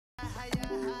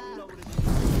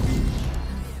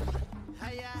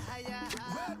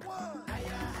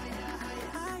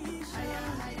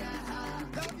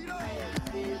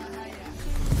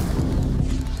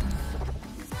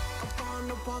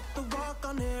Walk the walk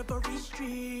on every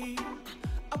street.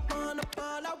 I wanna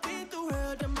fall out with the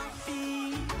world at my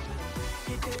feet.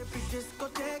 Hit every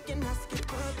discotheque and ask it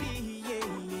for me, yeah,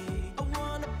 yeah. I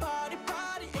wanna party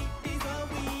 8 days a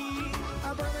week. I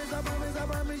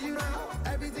promise you now.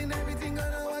 Everything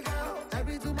gonna work out.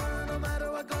 Every tomorrow, no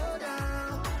matter what go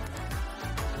down.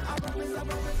 I promise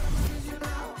you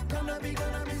now. Gonna be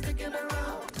sticking around.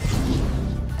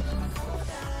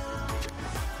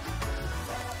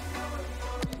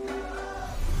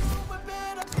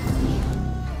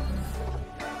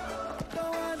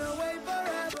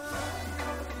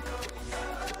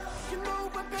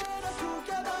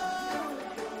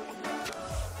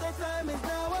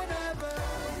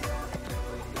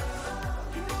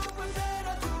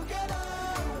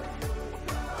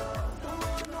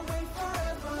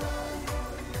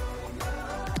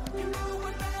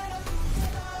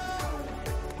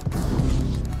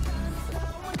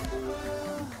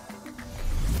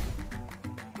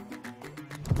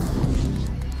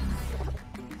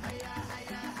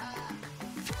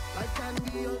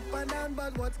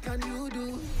 But what can you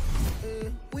do?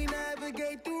 We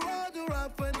navigate through all the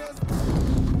rough and the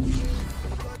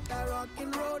got that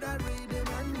rockin' road, that rhythm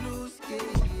and blues,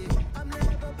 yeah. I'm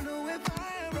never blue if I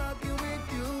am rocking with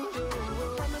you.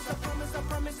 I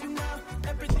promise you now.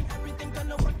 Everything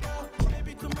gonna work out.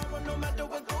 Maybe tomorrow, no matter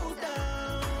what goes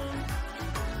down.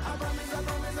 I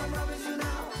promise you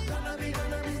now. Gonna be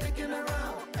sticking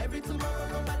around. Every tomorrow,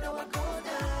 no matter what goes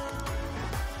down.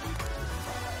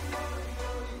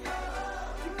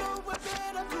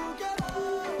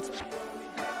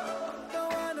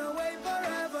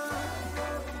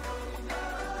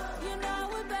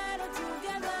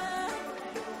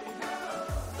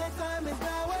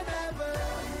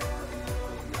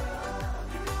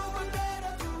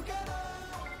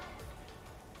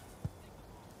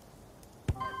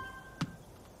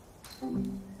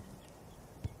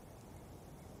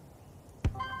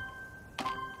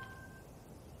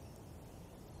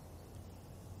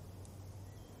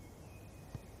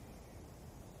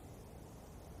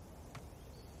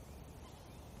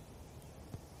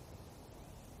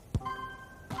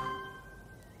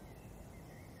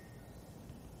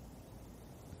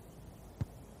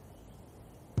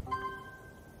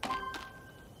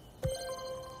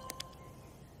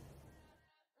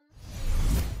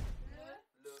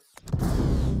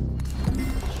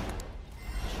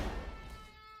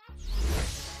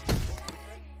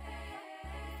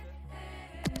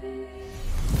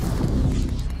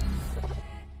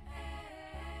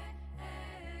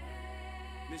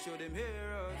 Me show them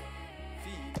heroes,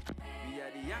 feel. We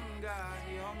are the younger,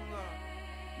 the hunger.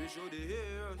 Me show the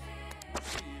heroes,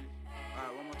 feel.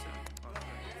 Alright, one more time.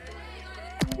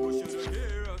 We show the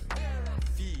heroes,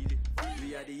 feel. We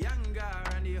are the younger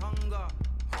and the hunger.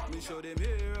 Me show them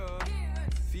heroes,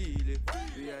 feel it.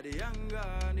 We are the younger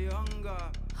and the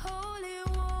hunger. Holy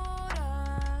water.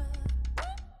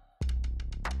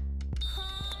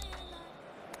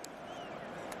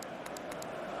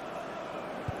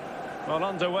 Well,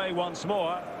 underway once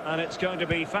more, and it's going to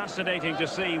be fascinating to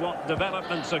see what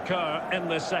developments occur in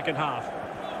this second half.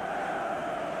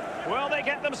 Well, they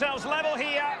get themselves level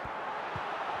here.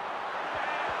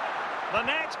 The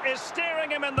net is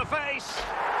staring him in the face.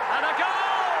 And a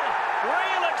goal!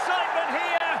 Real excitement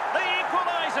here, the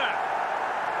equaliser.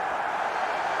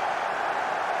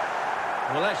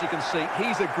 Well, as you can see,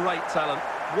 he's a great talent.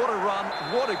 What a run,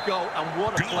 what a goal, and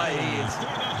what a play he is.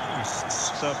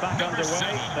 So back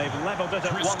underway, they've levelled it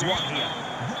at 1-1 here.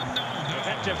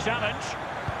 Effective challenge.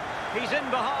 He's in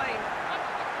behind.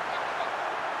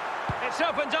 It's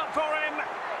opened up for him.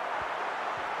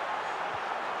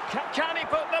 Can he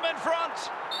put them in front?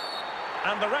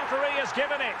 And the referee has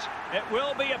given it. It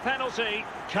will be a penalty.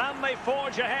 Can they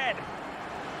forge ahead?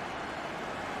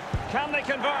 Can they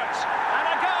convert? And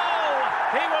a goal!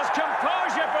 He was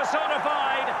composure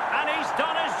personified, and he's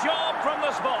done his job from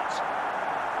the spot.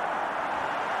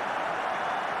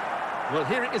 Well,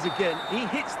 here it is again. He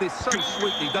hits this so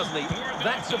sweetly, doesn't he?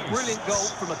 That's a brilliant goal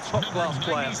from a top-class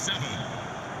player.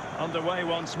 Underway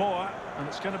once more, and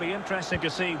it's going to be interesting to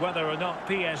see whether or not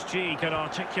PSG can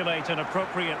articulate an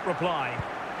appropriate reply.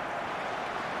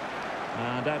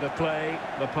 And out of play,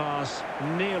 the pass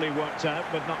nearly worked out,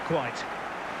 but not quite.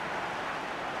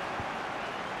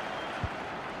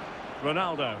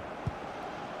 Ronaldo.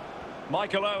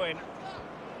 Michael Owen.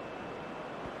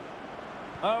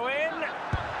 Owen.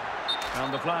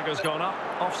 And the flag has gone up,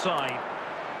 offside.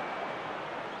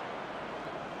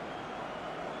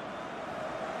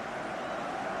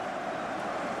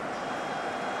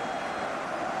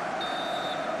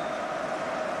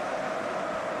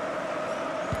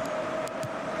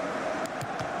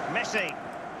 Messi.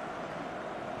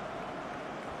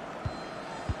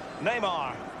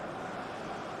 Neymar.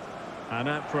 And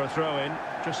out for a throw-in,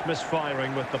 just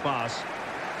misfiring with the pass.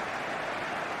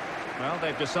 Well,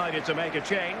 they've decided to make a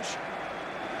change.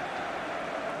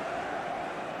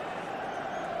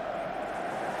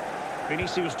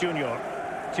 Vinicius Junior.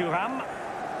 Thuram.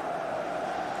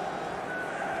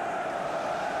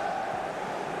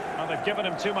 Well, they've given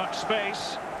him too much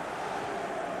space.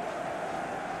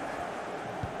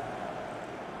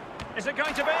 Is it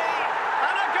going to be?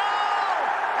 And a goal!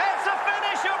 It's a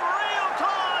finish of real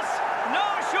class! No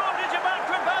shortage of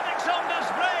acrobatics on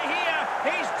display here.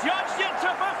 He's judged it to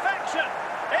perfection.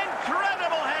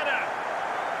 Incredible header.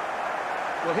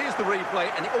 Well, here's the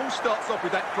replay, and it all starts off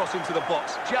with that cross into the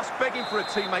box, just begging for a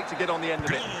teammate to get on the end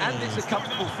of it. And it's a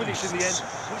comfortable finish in the end,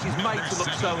 which is made to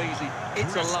look so easy.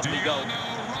 It's a lovely goal.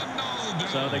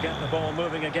 So they get the ball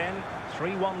moving again.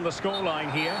 3-1 the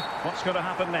scoreline here. What's going to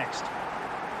happen next?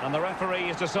 And the referee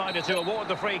has decided to award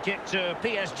the free kick to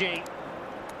PSG.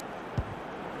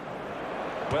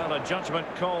 Well, a judgment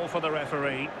call for the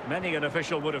referee. Many an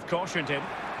official would have cautioned him.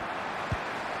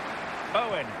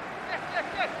 Owen.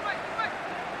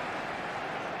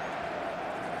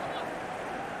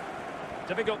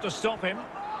 Difficult to stop him.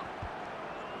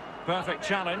 Perfect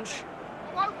challenge.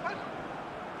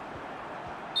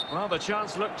 Well, the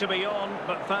chance looked to be on,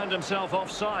 but found himself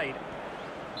offside.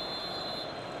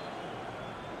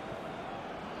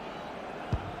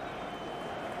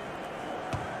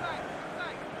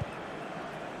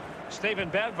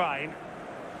 Steven Bergwijn.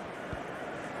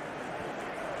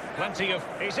 Plenty of...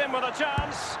 He's in with a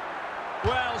chance.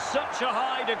 Well, such a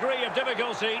high degree of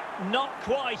difficulty, not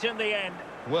quite in the end.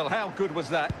 Well, how good was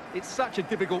that? It's such a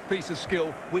difficult piece of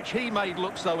skill, which he made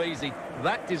look so easy.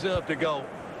 That deserved a goal.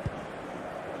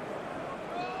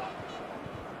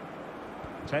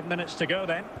 10 minutes to go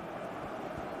then.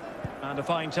 And a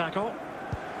fine tackle.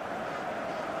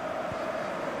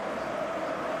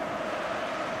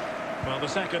 Well, the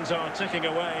seconds are ticking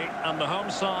away, and the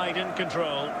home side in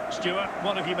control. Stuart,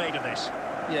 what have you made of this?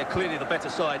 Yeah, clearly the better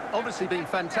side. Obviously being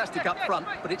fantastic up front,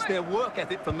 but it's their work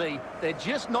ethic for me. They're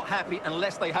just not happy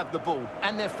unless they have the ball,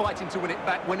 and they're fighting to win it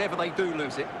back whenever they do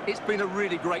lose it. It's been a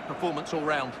really great performance all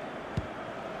round.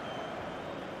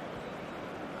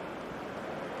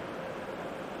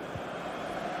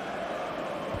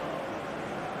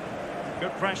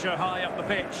 Good pressure high up the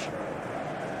pitch.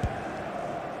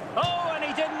 Oh, and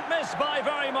he didn't miss by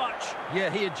very much. Yeah,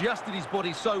 he adjusted his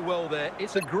body so well there.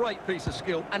 It's a great piece of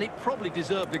skill, and it probably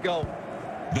deserved a goal.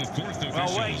 The fourth official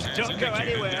Well, wait, don't go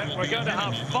anywhere. We're going to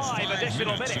have 5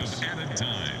 additional minutes.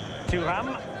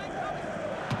 Thuram.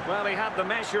 Well, he had the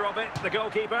measure of it, the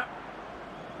goalkeeper.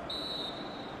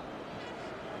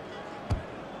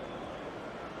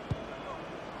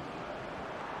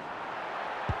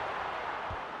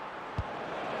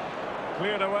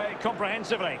 Cleared away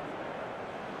comprehensively.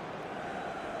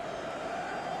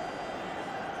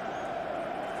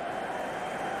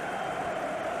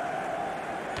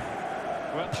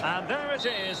 And there it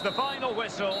is, the final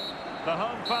whistle. The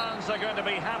home fans are going to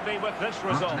be happy with this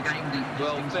result.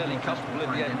 Well, fairly comfortable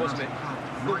in the end, wasn't it?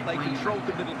 Thought they controlled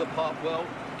the middle of the park well.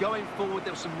 Going forward,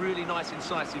 there was some really nice,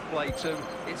 incisive play too.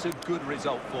 It's a good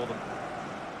result for them.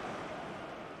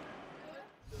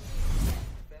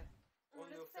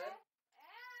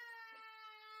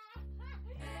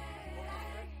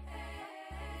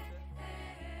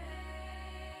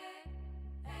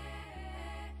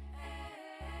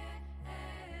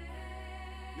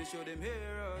 Me show them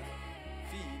heroes,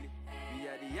 feel it. We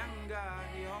are the younger,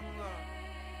 the hunger.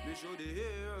 Me show the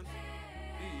heroes,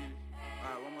 feel it.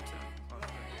 Alright, one more time.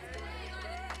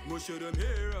 Me show them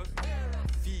heroes,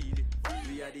 feel it.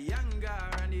 We are the younger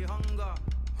and the hunger.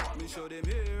 Me show them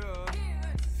heroes,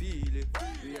 feel it.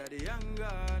 We are the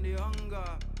younger and the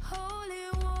hunger. Holy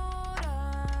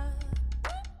water,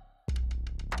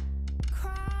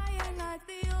 crying at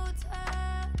the altar.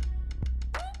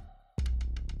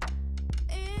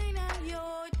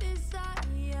 Your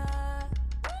desire,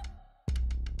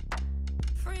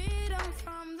 freedom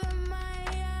from the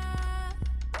Maya,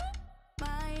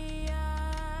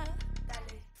 fire,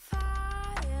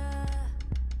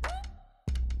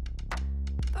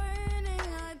 burning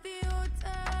at the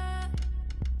altar.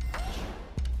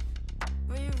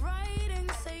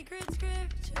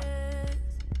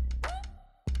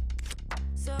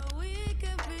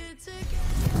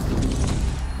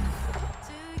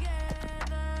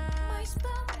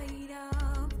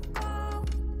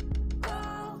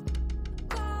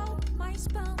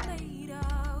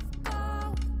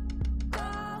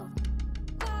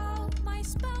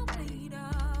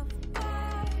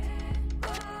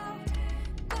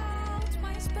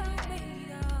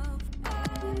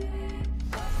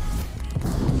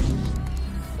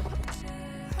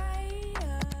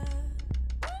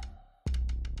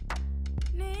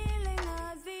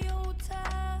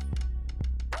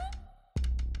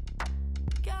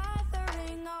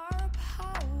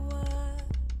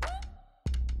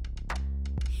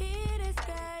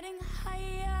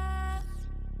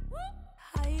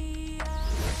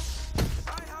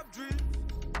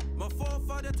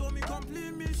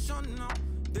 don't know.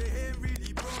 They ain't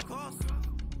really broke us.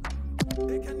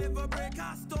 They can never break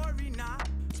our story now.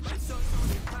 It's us on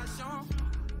the passion.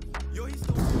 Yo, he's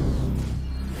the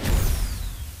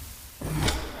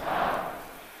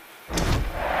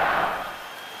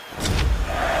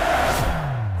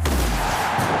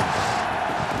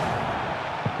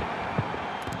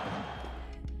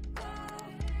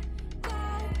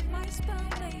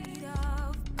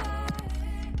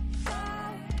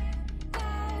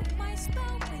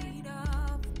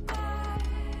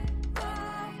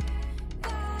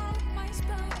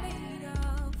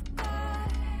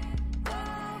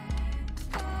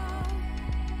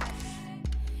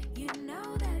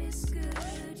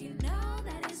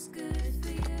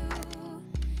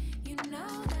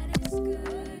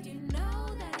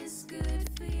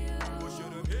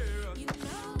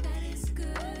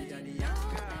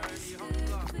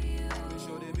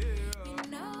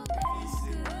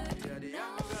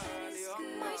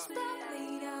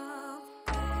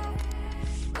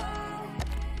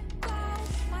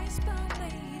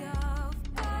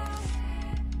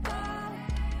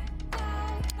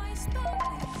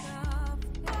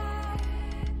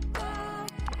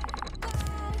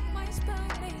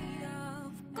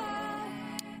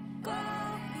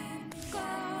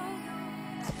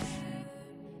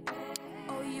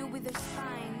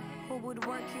would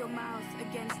work your mouth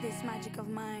against this magic of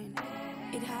mine.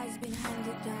 It has been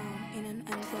handed down in an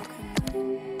unbroken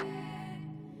line.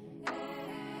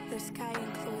 The sky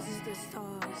encloses the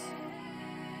stars.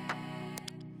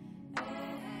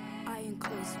 I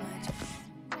enclose magic.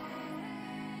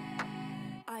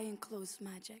 I enclose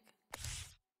magic.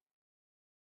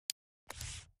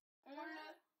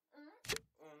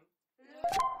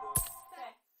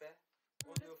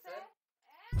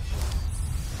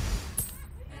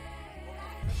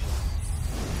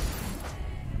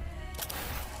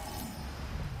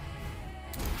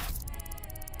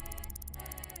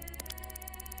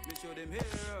 Show them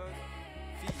heroes,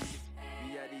 feel.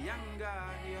 We are the younger,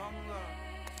 the hunger.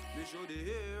 We show the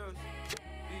heroes,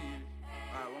 feel.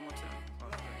 Alright, one more time.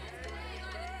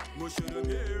 We show them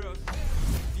heroes,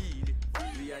 feel.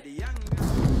 We are the younger.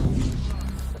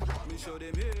 We show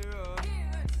them heroes,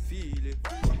 feel.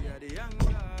 We are the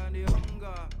younger, the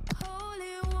hunger.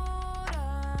 Holy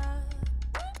water.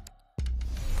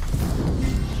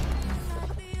 At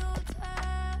the altar.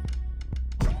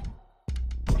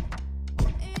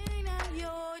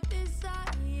 Your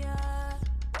desire,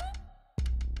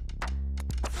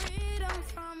 freedom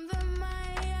from the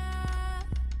Maya,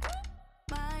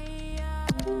 fire,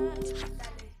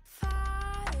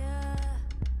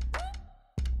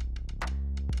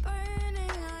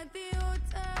 burning at the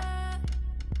altar,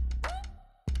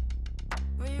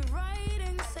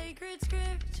 rewriting sacred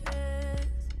scriptures.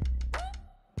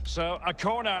 So a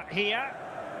corner here.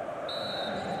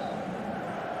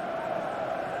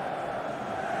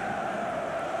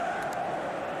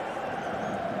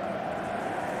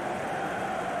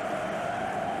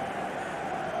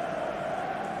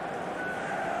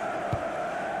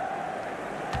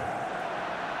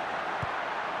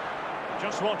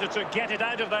 Just wanted to get it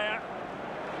out of there.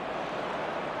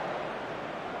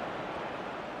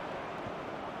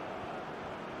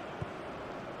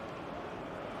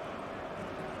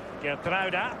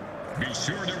 Gertruida. Be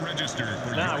sure to register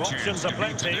for Now, your chance options are to be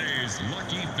plenty. today's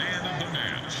lucky fan of the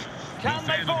match. Can the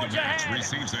they fan forge of the match ahead?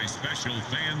 receives a special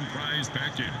fan prize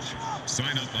package.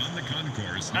 Sign up on the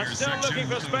concourse near And still section looking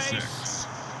for 106. space.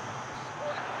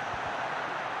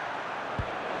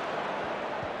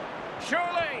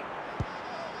 Surely.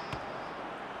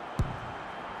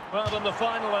 Well, in the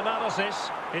final analysis,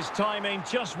 his timing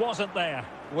just wasn't there.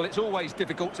 Well, it's always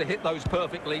difficult to hit those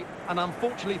perfectly, and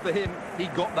unfortunately for him, he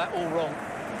got that all wrong.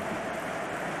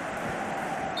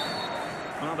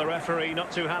 Well, the referee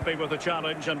not too happy with the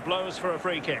challenge and blows for a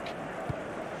free kick.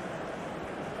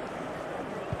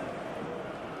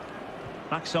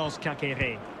 Maxence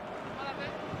Kakere.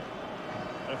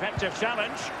 Effective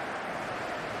challenge.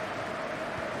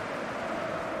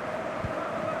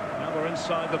 Now we're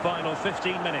inside the final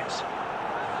 15 minutes.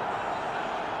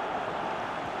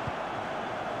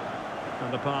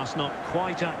 And the pass not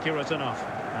quite accurate enough.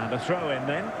 And a throw in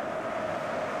then.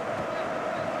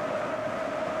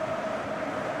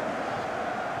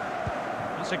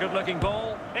 That's a good-looking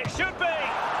ball. It should be!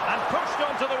 And pushed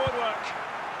onto the woodwork.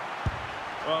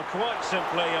 Well, quite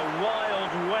simply a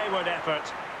wild, wayward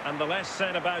effort. And the less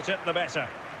said about it, the better.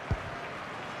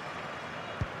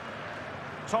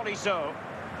 Tolisso.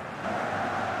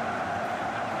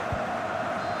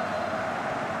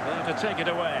 There to take it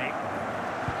away.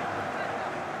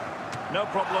 No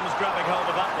problems grabbing hold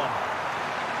of that one.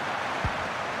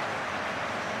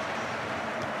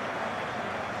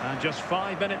 And just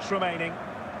 5 minutes remaining.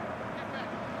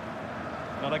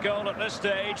 Not a goal at this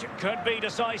stage, could be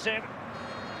decisive.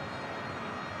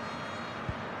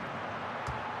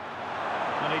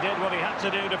 And he did what he had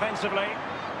to do defensively.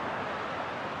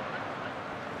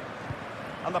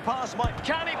 And the pass might...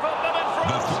 Can he put them in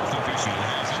front?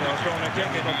 So a corner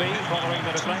kick it'll be, following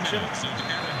the deflection.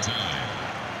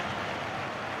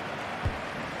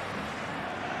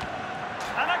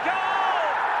 And a goal!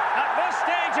 At this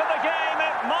stage of the game,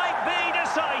 it might be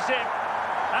decisive.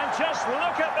 And just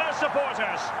look at their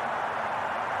supporters.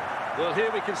 Well,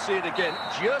 here we can see it again,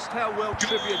 just how well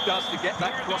Trivia does to get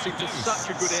that cross into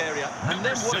such a good area. And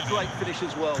then what a great finish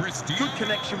as well. Good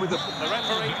connection with the... The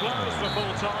referee blows for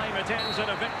full time. It ends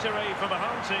in a victory for the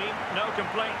home team. No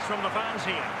complaints from the fans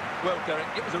here. Well, Derek,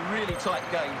 it was a really tight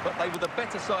game, but they were the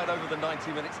better side over the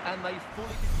 90 minutes, and they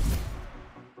fully...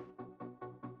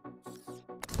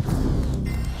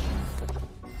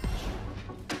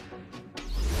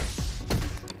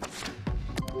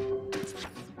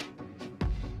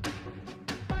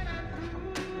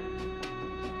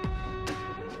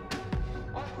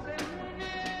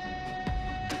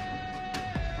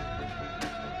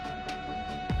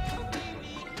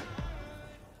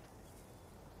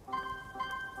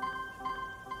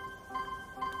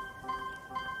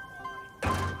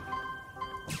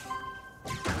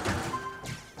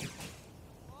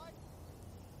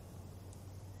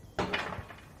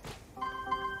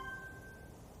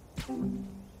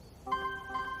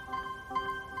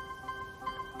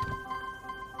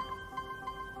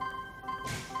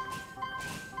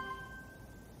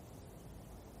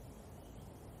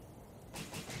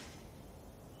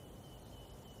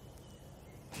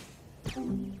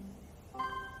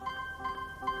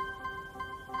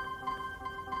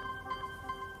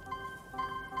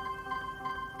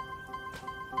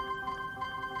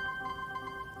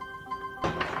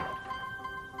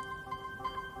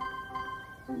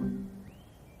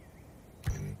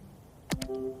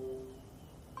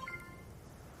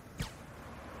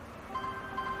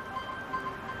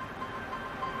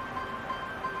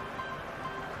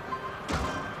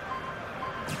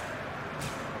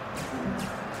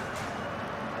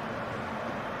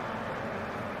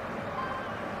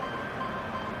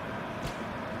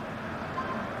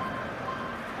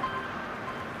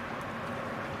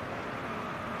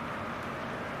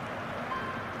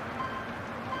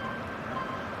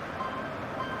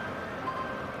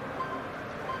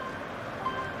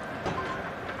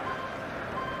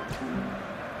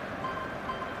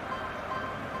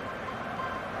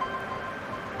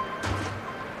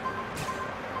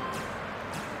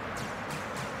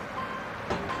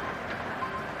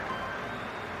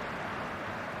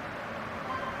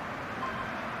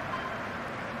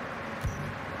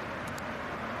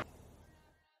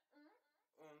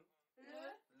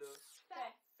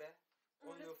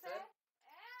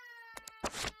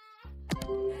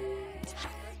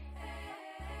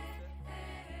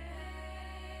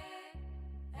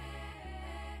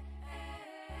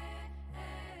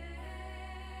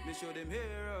 Me show them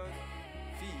heroes,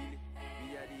 feel it.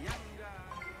 We are the young guys.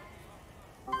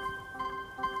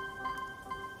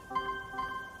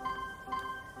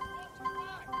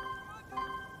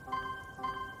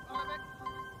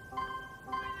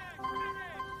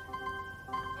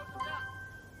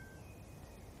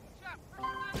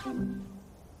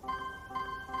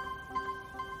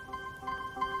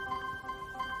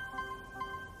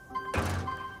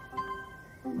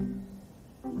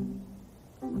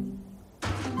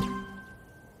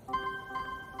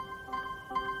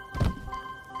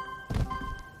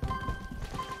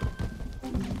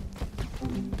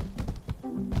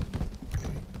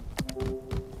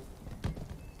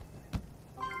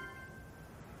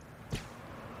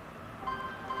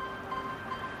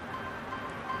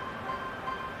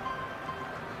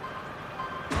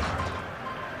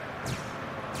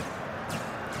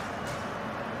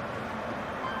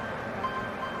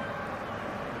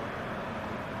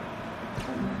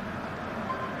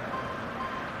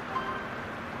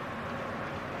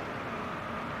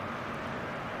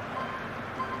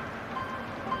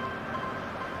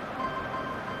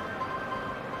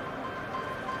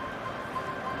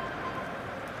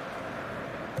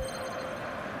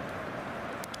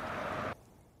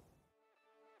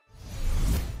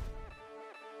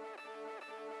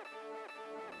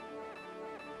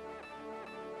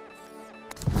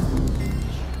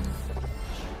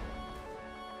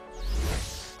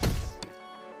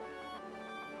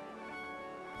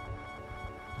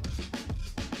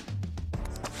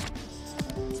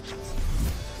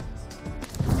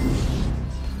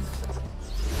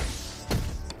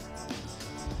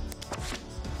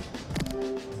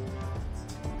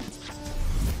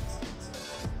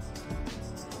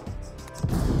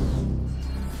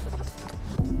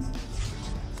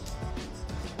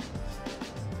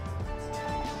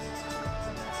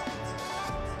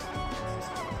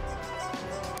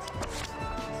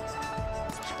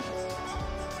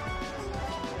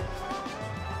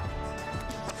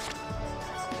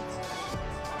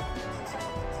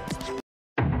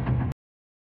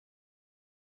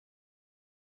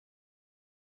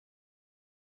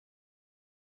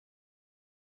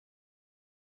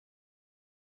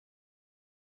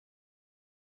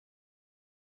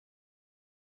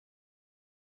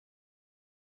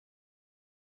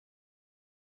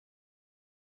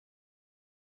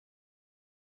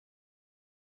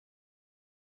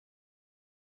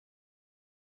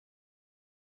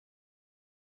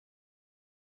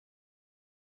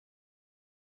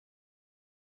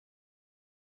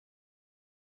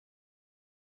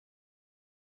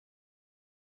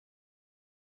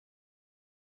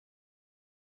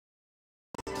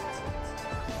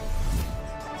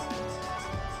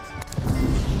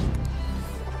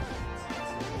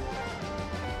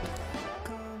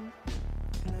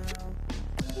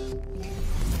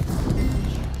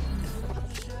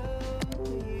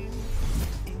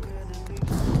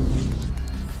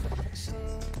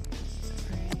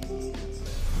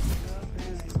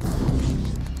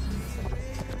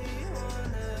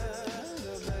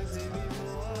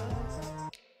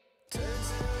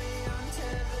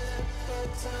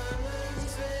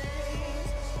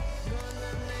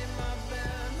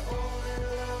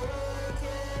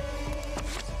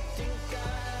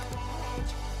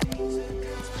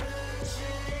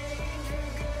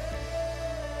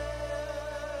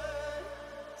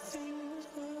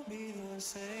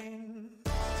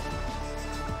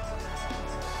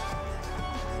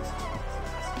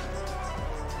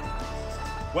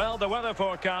 Well, the weather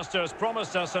forecasters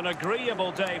promised us an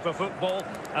agreeable day for football,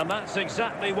 and that's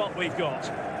exactly what we've got.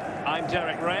 I'm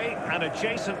Derek Ray, and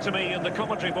adjacent to me in the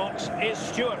commentary box is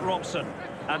Stuart Robson.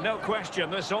 And no question,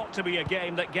 this ought to be a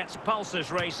game that gets pulses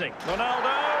racing.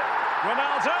 Ronaldo!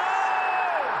 Ronaldo!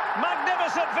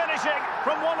 Magnificent finishing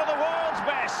from one of the world's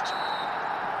best.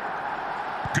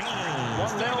 Goal 1-0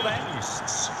 for the then.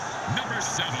 hosts. Number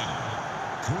 7,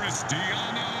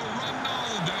 Cristiano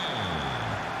Ronaldo.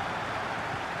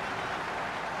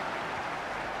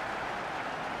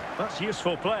 That's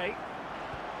useful play.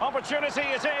 Opportunity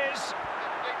it is.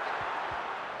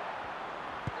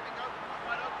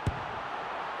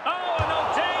 Oh, an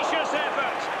audacious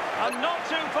effort. And not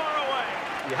too far away.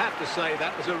 You have to say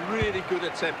that was a really good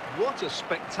attempt. What a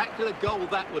spectacular goal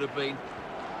that would have been.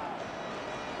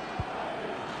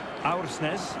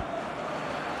 Aursnes.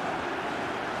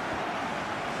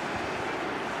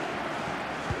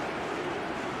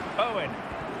 Owen.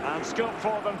 And scope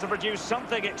for them to produce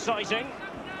something exciting.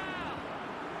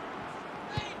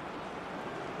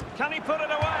 Can he put it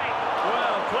away?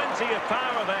 Well, plenty of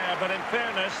power there, but in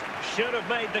fairness, should have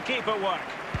made the keeper work.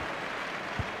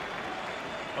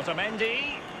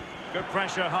 Otamendi. Good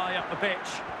pressure high up the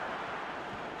pitch.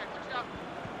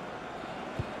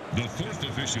 The fourth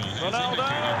official has Ronaldo.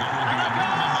 indicated there will And be a a minimum of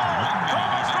 1 minute goal!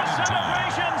 Calls of for added time.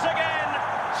 celebrations again.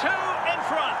 2 in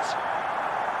front.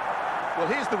 Well,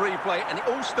 here's the replay, and it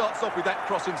all starts off with that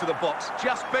cross into the box,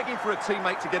 just begging for a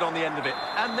teammate to get on the end of it.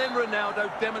 And then Ronaldo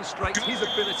demonstrates his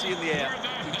ability in the air.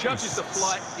 He judges the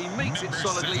flight, he meets it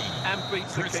solidly, and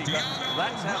beats the keeper.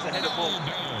 That's how to head a ball.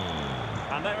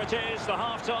 And there it is, the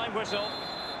half-time whistle.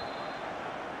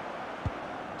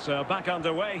 So back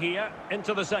underway here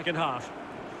into the second half.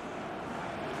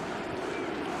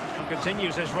 And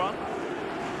continues his run.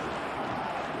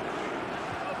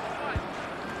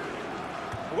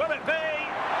 Will it be?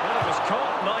 Well, it was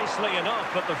caught nicely enough,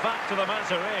 but the fact of the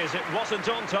matter is it wasn't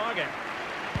on target.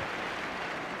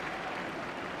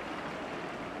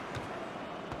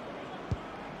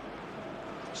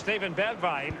 Steven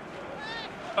Bergwijn.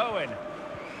 Owen.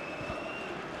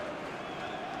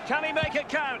 Can he make it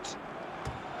count?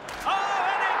 Oh,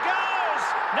 and it goes!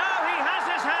 Now he has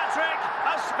his hat-trick.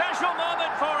 A special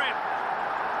moment for him.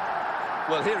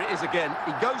 Well, here it is again.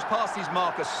 He goes past his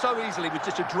marker so easily with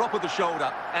just a drop of the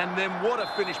shoulder. And then what a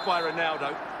finish by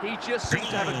Ronaldo. He just seems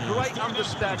to have a great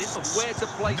understanding of where to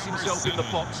place himself in the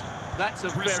box. That's a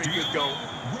very good goal.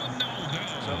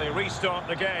 So they restart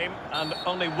the game, and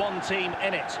only one team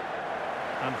in it.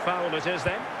 And foul it is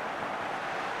then.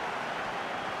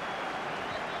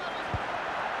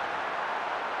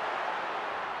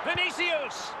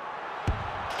 Vinicius!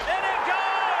 In it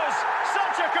goes!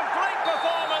 Such a complete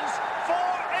performance. 4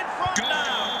 in front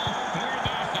now. For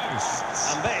the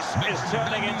hosts. And this is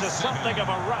turning into something of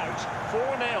a rout.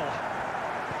 4-0.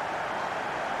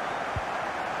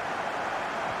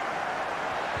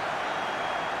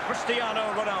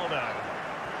 Cristiano Ronaldo.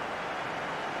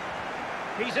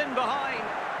 He's in behind.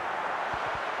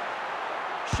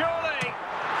 Surely.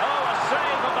 Oh, a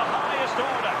save of the highest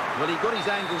order. Well, he got his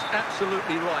angles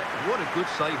absolutely right. What a good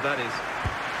save that is.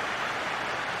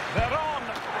 They're on.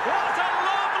 What a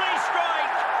lovely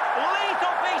strike.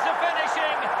 Lethal piece of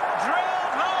finishing.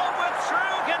 Drilled home with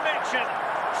true conviction.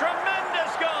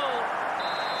 Tremendous goal.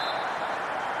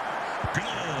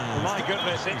 My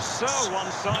goodness, it's so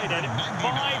one-sided.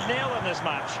 5-0 in this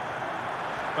match.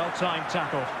 Well-timed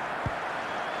tackle.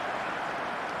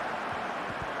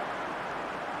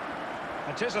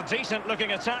 It is a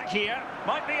decent-looking attack here.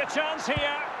 Might be a chance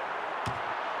here.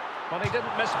 Well, he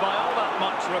didn't miss by all that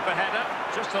much with the header.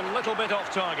 Just a little bit off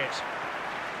target.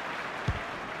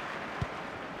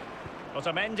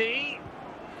 Otamendi.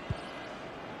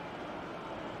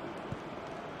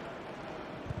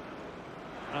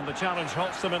 And the challenge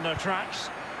halts them in their tracks.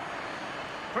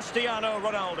 Cristiano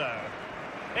Ronaldo.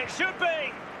 It should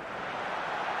be.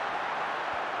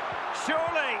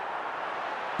 Surely.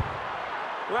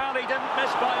 Well, he didn't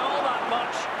miss by all that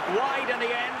much. Wide in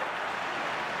the end.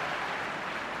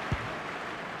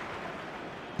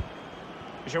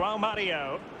 João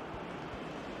Mario.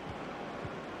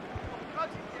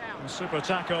 Super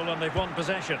tackle, and they've won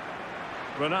possession.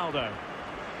 Ronaldo.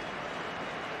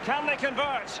 Can they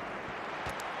convert?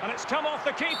 And it's come off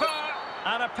the keeper.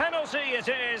 And a penalty it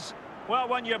is. Well,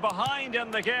 when you're behind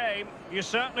in the game, you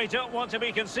certainly don't want to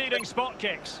be conceding spot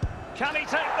kicks. Can he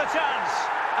take the chance?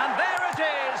 And there it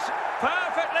is,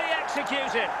 perfectly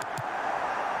executed.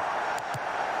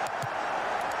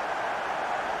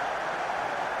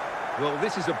 Well,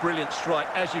 this is a brilliant strike,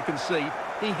 as you can see.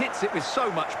 He hits it with so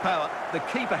much power. The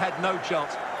keeper had no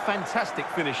chance. Fantastic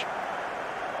finish.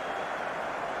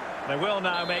 They will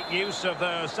now make use of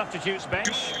the substitutes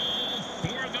bench.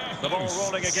 The ball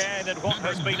rolling again in what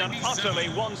has been an utterly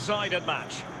one-sided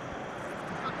match.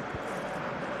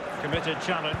 Committed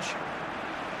challenge.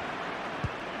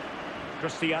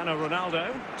 Cristiano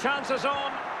Ronaldo. Chances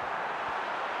on.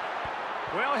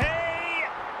 Will he?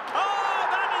 Oh,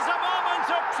 that is a moment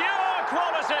of pure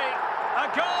quality. A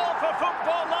goal for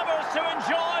football lovers to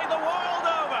enjoy the world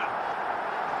over.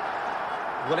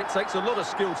 Well, it takes a lot of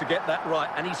skill to get that right,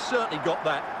 and he certainly got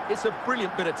that. It's a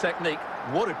brilliant bit of technique.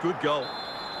 What a good goal.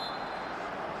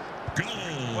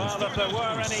 Well, if there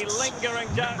were any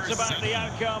lingering doubts about the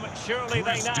outcome, surely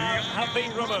they now have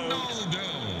been removed.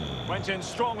 Went in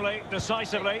strongly,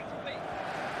 decisively.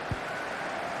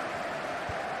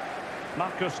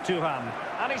 Marcus Thuram.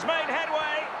 And he's made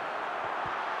headway.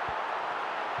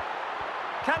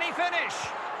 Can he finish?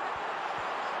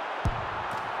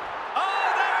 Oh,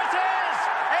 there it is!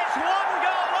 It's one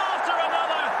goal after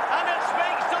another, and it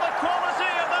speaks to the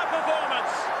quality of that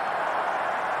performance.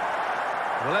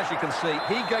 Well, as you can see,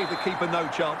 he gave the keeper no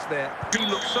chance there. He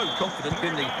looked so confident,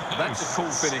 didn't he? That's a cool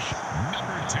finish.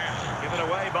 Number 10. Given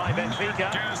away by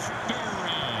Benfica.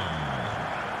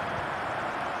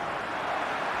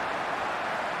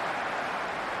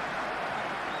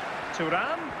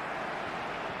 Thuram.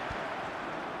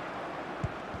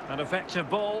 An effective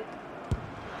ball.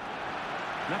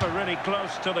 Never really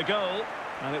close to the goal,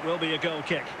 and it will be a goal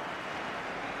kick.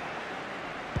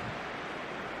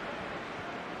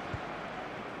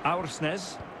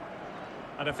 Aursnes.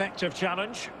 An effective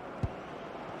challenge.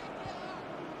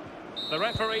 The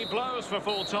referee blows for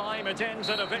full time. It ends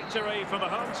in a victory for the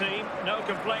home team. No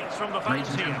complaints from the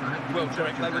fans here. Well,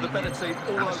 Derek, they were the better team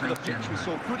all over the pitch. We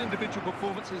saw good individual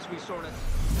performances. We saw it.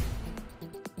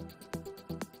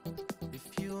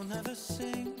 If you'll never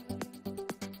sing,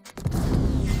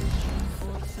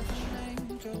 voice of an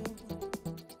angel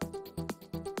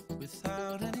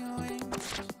without any wings,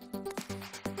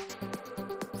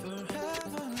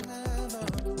 forever and ever.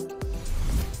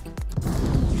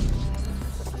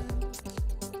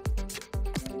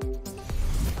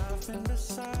 I've been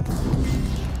beside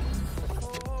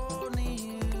only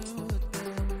you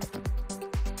again.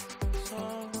 So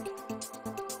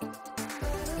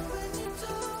better when you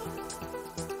talk,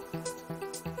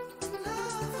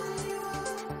 love when you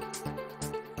are.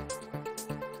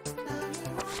 Now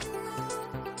you're on your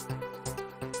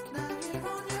own. Now you're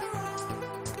on your own.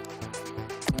 Better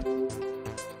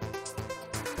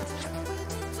when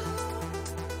you talk,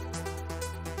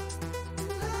 love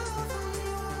when you are. Now you're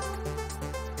on your own.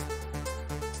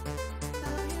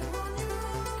 Now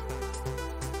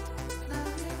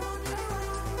you're on your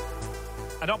own.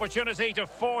 An opportunity to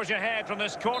forge ahead from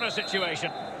this corner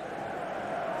situation.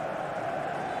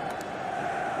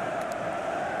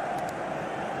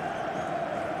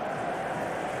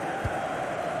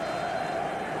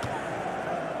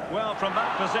 Well, from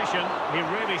that position, he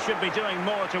really should be doing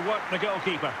more to work the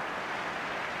goalkeeper.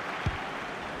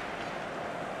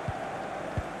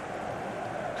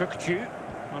 Kukçu.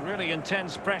 Well, really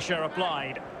intense pressure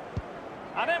applied.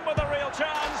 And in with a real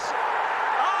chance.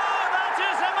 Oh, that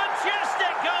is a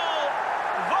majestic goal!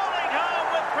 Volleyed home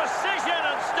with precision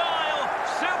and style.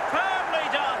 Superbly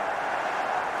done.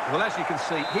 Well, as you can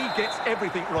see, he gets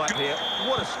everything right here.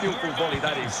 What a skillful volley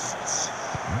that is.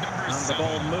 And the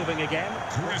ball moving again.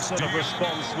 What sort of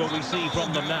response will we see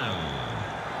from them now?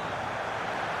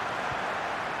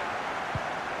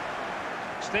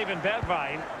 Steven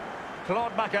Bergwijn.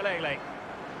 Claude Makelele.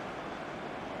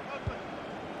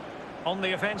 On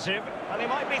the offensive, and he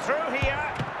might be through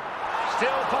here.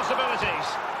 Still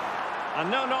possibilities. And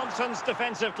no-nonsense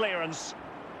defensive clearance.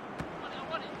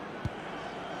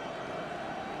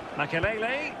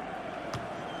 Makelele.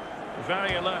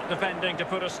 Very alert defending to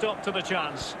put a stop to the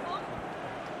chance.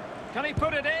 Can he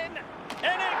put it in?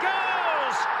 In it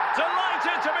goes!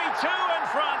 Delighted to be two in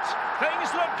front.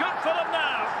 Things look good for them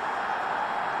now.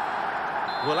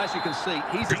 Well, as you can see,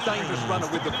 he's a dangerous runner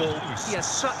with the ball. He has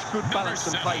such good balance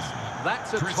and pace.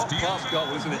 That's a top-class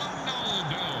goal, isn't it?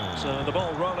 So the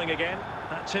ball rolling again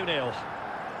at 2-0.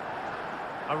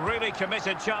 A really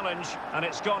committed challenge, and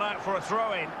it's gone out for a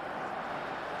throw-in.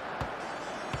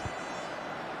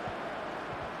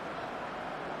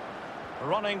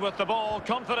 Running with the ball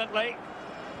confidently.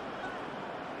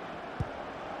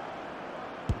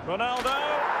 Ronaldo.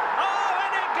 Oh,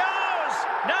 and it goes!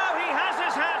 Now he has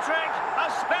his hat-trick. A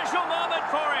special moment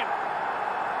for him.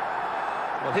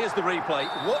 Well, here's the replay.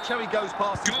 Watch how he goes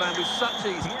past his man with such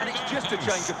ease, and it's just a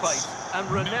change of pace. And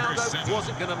Ronaldo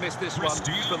wasn't going to miss this one.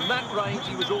 From that range,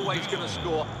 he was always going to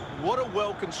score. What a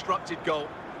well-constructed goal.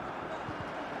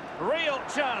 Real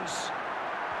chance.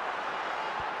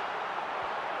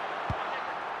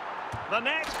 The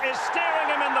net is staring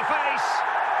him in the face.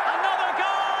 Another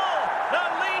goal! The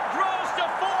lead grows to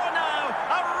 4 now.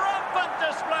 A rampant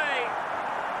display.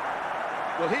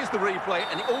 Well, here's the replay,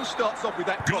 and it all starts off with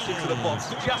that cross into the box,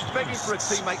 just begging for a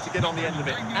teammate to get on the end of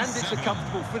it. And it's a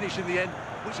comfortable finish in the end,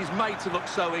 which is made to look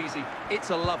so easy. It's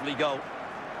a lovely goal.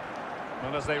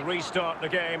 And as they restart the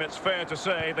game, it's fair to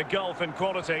say the gulf in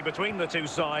quality between the two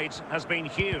sides has been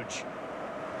huge.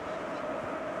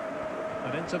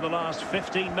 And into the last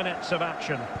 15 minutes of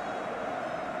action.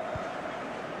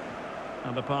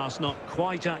 And the pass not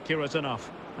quite accurate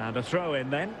enough. And a throw in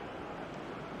then.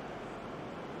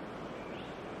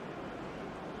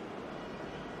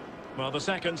 Well, the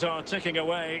seconds are ticking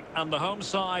away, and the home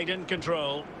side in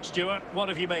control. Stuart, what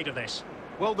have you made of this?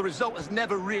 Well, the result has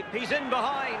never really... He's in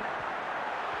behind.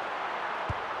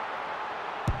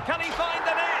 Can he find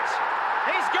the net?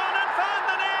 He's gone and found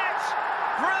the net!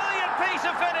 Brilliant piece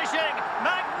of finishing.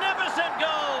 Magnificent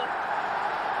goal.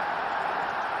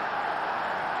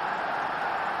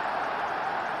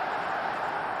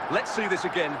 Let's see this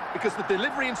again, because the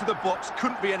delivery into the box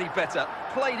couldn't be any better.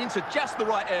 Played into just the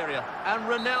right area, and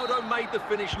Ronaldo made the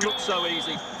finish look so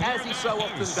easy, as he so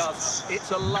often does.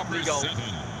 It's a lovely goal.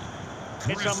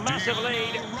 It's a massive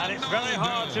lead, and it's very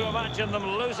hard to imagine them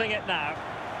losing it now.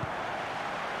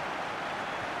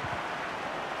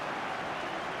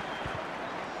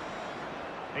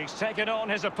 He's taken on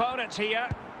his opponent here.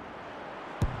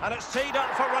 And it's teed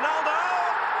up for Ronaldo.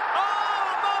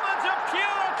 Oh, a moment of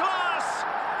pure class!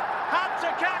 Had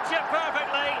to catch it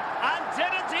perfectly, and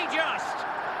didn't he just?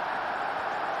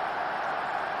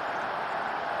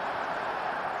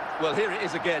 Well, here it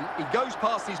is again. He goes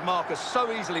past his marker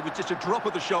so easily with just a drop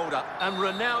of the shoulder, and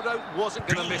Ronaldo wasn't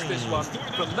going to miss this one.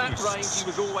 From that range, he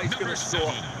was always going to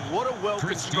score. What a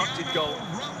well-constructed goal.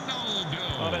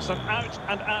 Well, it's an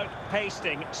out-and-out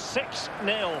pasting,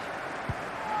 6-0.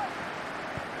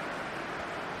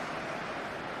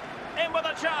 In with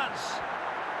a chance.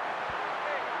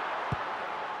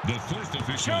 The fourth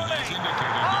official Surely. has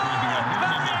indicated there will be a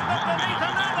Burying them beneath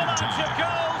an avalanche of time.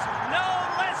 goals. No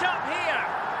let up here.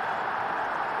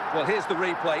 Well, here's the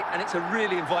replay, and it's a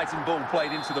really inviting ball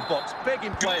played into the box,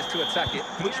 begging players to attack it,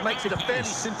 which makes it a fairly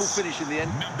simple finish in the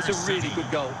end. It's a really good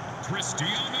goal.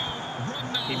 Cristiano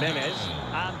Ronaldo. Jimenez.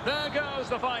 And there goes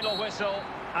the final whistle.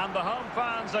 And the home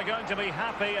fans are going to be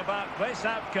happy about this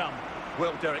outcome.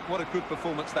 Well, Derek, what a good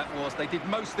performance that was. They did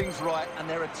most things right, and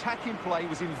their attacking play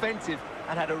was inventive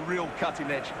and had a real cutting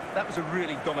edge. That was a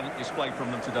really dominant display from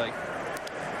them today.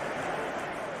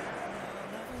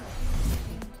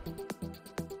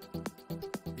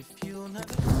 If you'll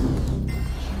never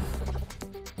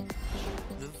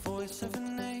the voice of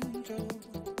an angel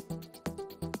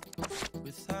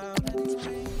without any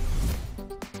pain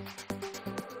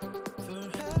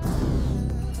forever.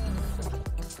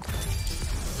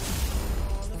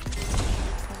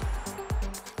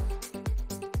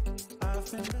 I've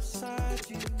been beside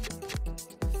you,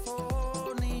 if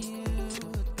only you had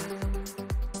been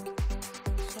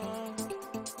so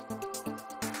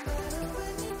better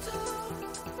when you talk,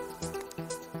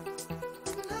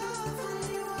 love when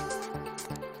you are.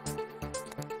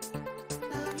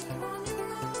 Now you're on your own.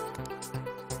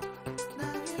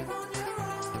 Now you're on your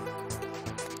own. Better when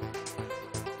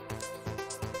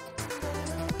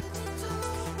you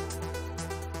talk, love when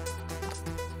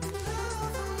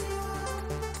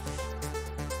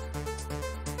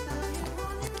you are.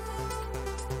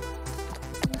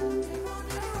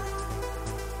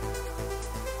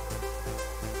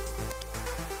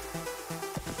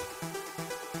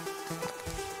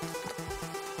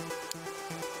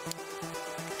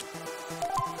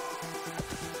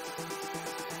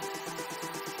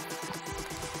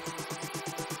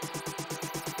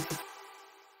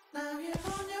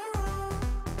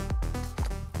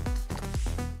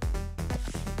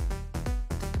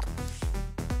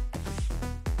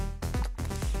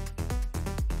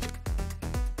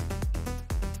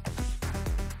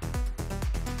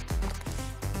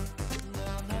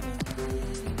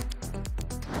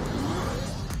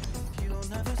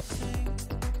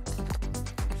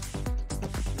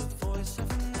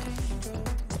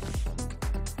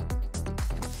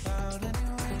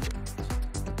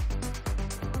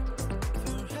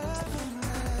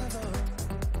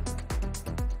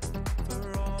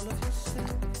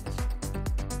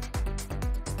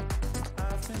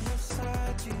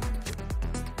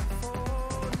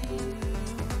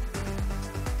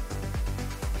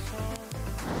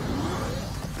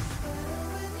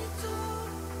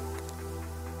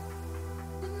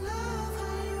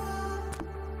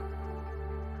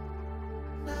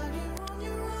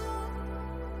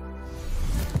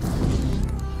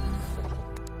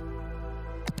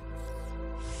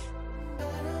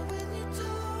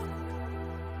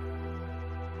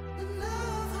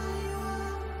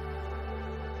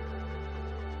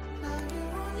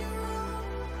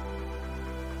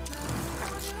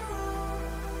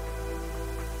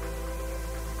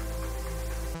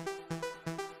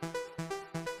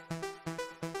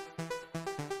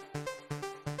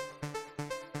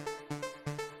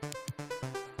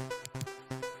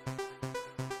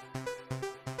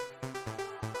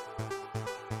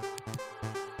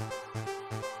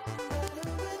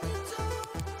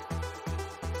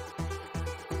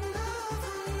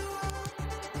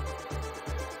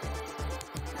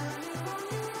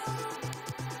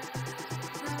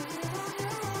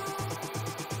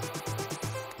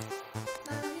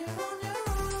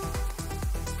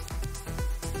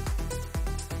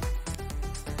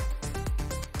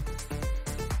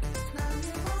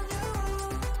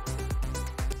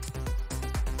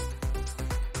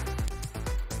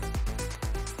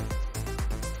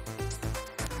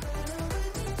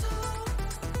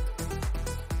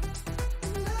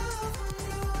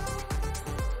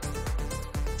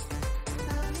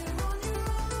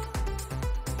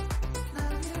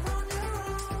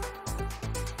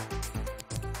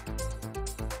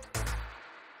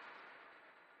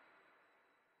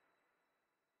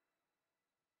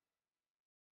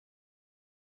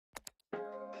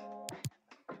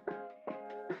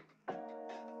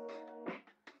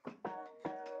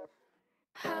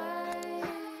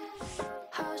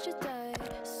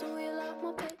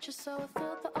 picture, so I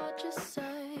thought that I'd just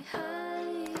say,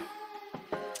 hey,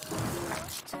 would you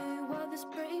watch too? Well, this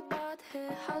pretty bad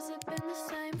here. Has it been the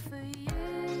same for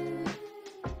you?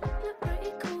 Look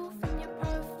pretty cool from your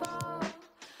profile.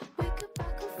 We could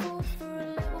back and forth for a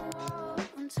little while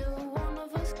until one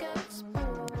of us gets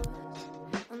bored,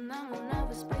 and then we'll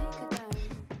never speak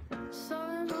again. So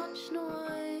much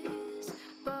noise,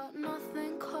 but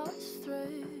nothing cuts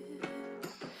through.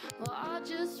 Well, I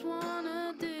just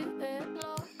wanna do it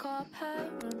like our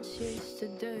parents used to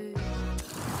do.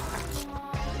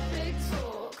 Big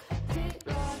talk, deep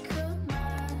like a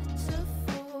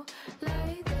metaphor.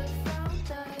 Lay the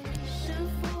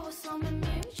foundation for something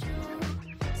mutual.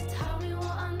 So tell me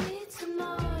what I need to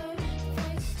know.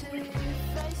 Face to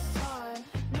face time,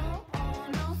 not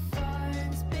on our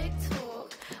phones. Big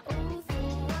talk, all the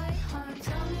way home.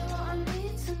 Tell me what I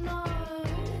need to know.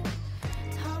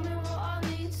 Tell me what I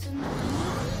need to know.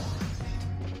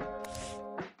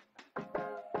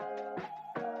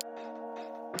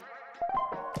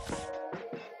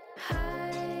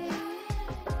 Hey,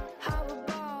 how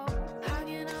about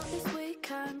hanging out this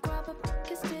weekend? Grab a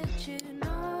bucket, did you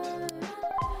know?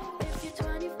 If you're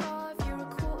 25, you're a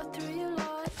quarter through your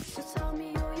life. So tell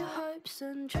me all your hopes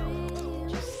and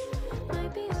dreams.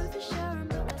 Maybe oversharing,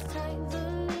 but let's take the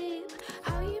leap.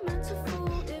 How you meant to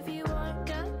fall if you won't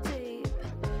get deep?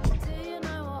 Do you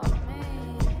know what I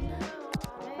mean?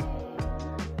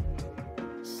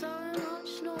 So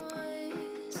much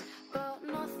noise, but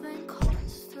nothing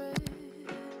cuts through.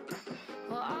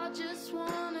 Well, I just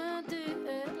wanna do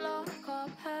it like our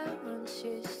parents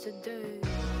used to do.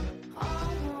 I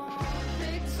want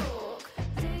big talk,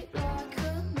 deep like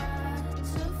a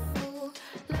metaphor.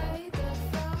 Lay the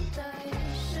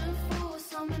foundation for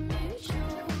something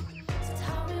mutual. So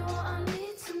tell me what I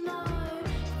need to know.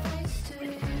 Face to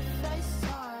face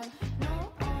time, not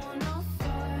on our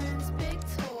phones. Big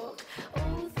talk,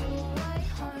 all the way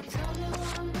home. Tell me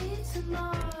what I need to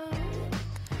know.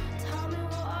 Tell me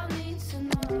what I need to know.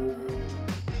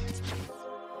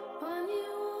 When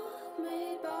you walk me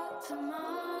back to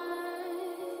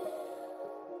mine,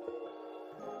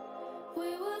 we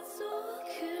were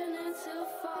talking until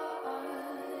 5.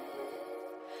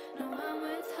 Now when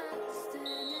we're texting,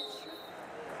 it's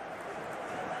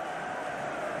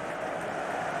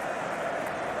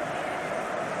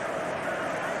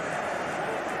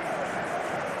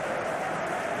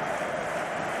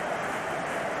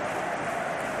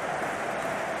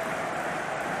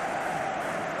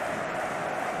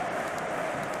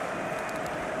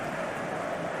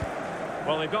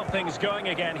Well, they've got things going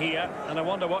again here, and I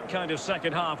wonder what kind of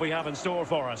second half we have in store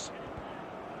for us.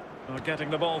 They're getting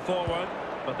the ball forward,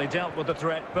 but they dealt with the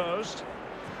threat posed.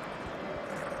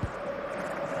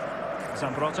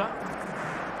 Zambrotta.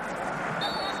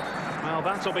 Well,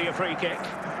 that'll be a free kick.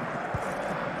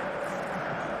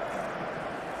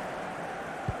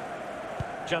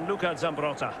 Gianluca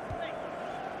Zambrotta.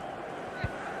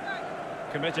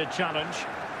 Committed challenge.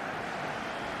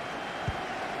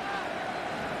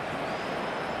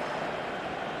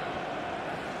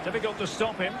 Difficult to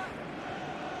stop him.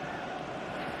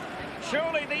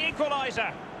 Surely the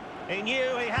equaliser. He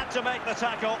knew he had to make the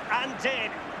tackle, and did.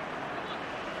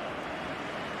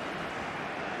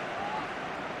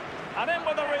 And in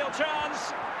with a real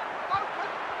chance.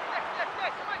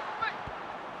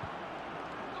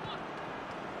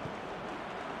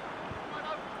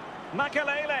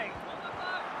 Makalele.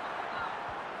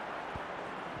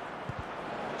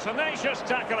 Tenacious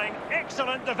tackling,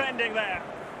 excellent defending there.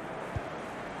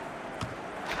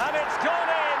 And it's gone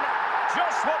in,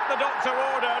 just what the doctor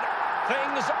ordered.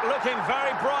 Things looking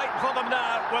very bright for them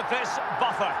now with this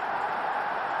buffer.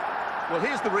 Well,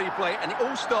 here's the replay, and it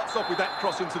all starts off with that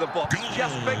cross into the box.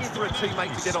 Just begging for a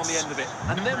teammate to get on the end of it.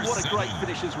 And then what a great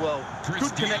finish as well.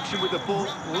 Good connection with the ball,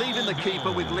 leaving the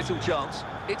keeper with little chance.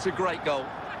 It's a great goal.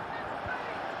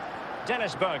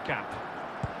 Dennis Bergkamp.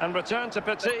 And return to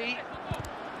Petit.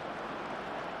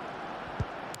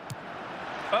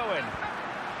 Owen.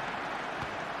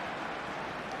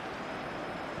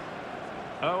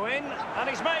 Owen, and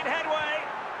he's made headway.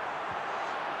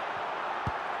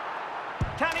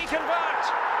 Can he convert?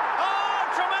 Oh,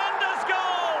 tremendous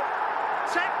goal!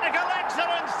 Technical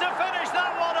excellence to finish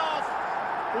that one off.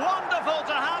 Wonderful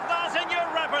to have that in your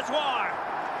repertoire.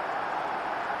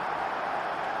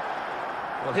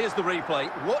 Well, here's the replay.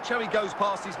 Watch how he goes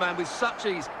past his man with such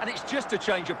ease, and it's just a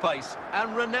change of pace.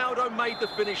 And Ronaldo made the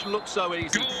finish look so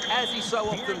easy, as he so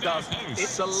often does.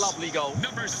 It's a lovely goal.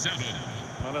 Number 7.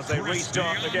 Well, as they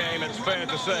restart the game, it's fair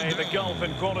to say the gulf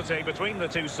in quality between the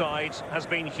two sides has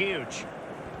been huge.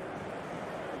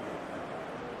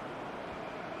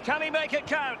 Can he make it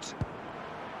count?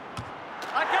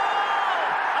 A goal!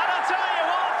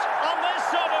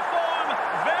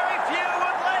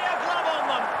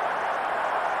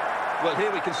 Well,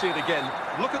 here we can see it again.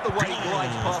 Look at the way he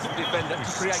glides past the defender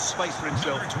to create space for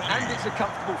himself. And it's a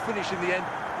comfortable finish in the end,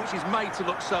 which is made to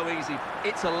look so easy.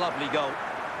 It's a lovely goal.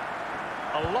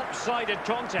 A lopsided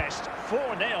contest,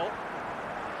 4-0.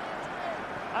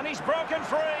 And he's broken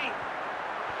free.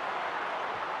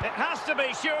 It has to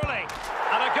be, surely.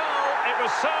 And a goal. It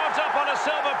was served up on a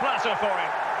silver platter for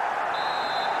him.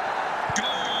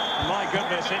 My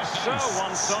goodness, it's so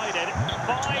one-sided.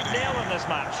 5-0 in this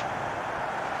match.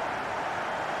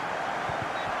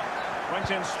 Went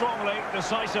in strongly,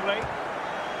 decisively.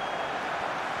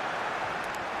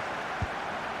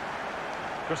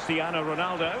 Cristiano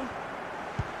Ronaldo.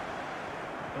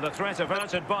 And the threat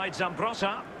averted by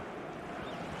Zambrotta.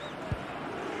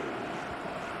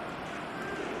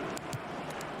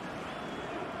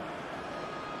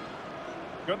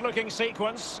 Good-looking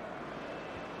sequence.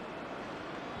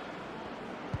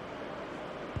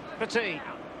 Petit.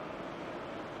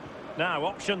 Now,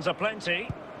 options are plenty.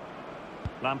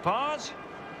 Lampard.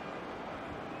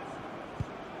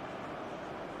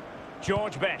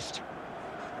 George Best.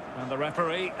 And the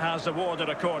referee has awarded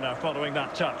a corner following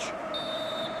that touch.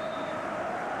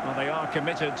 Well, they are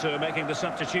committed to making the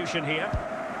substitution here.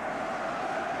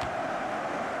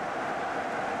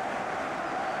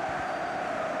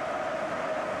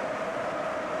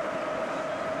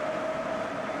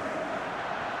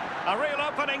 A real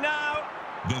opening now.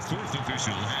 The fourth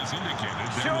official has indicated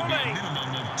there will be a minimum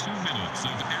of 2 minutes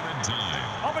of added time.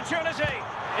 Opportunity.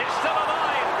 It's still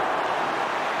alive.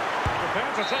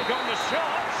 Prepared to take on the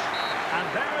shot. And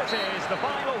there it is, the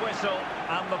final whistle.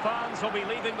 And the fans will be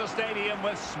leaving the stadium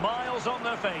with smiles on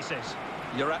their faces.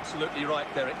 You're absolutely right,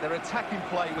 Derek. Their attacking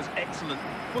play was excellent,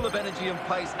 full of energy and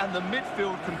pace, and the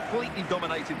midfield completely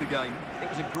dominated the game. It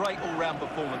was a great all-round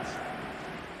performance.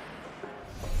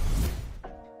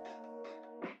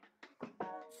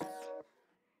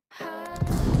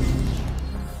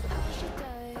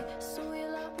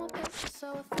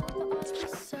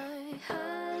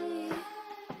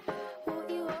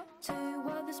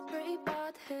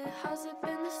 Has it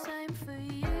been the same for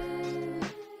you?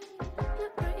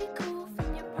 Look pretty cool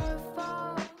from your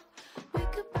profile. We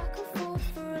could back and forth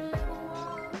for a little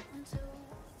while until...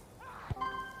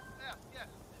 Yeah.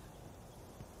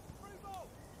 Free ball.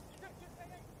 Get him.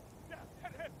 Yeah,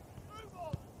 hit him. Move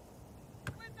on.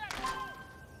 Win that ball.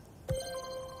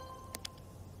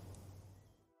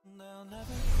 They'll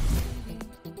never see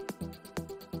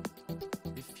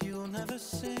if you'll never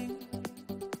sing.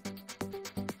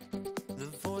 The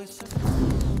voice of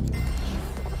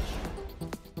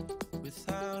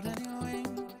without any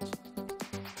wings,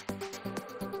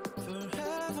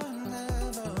 forever and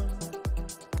ever,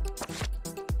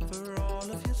 for all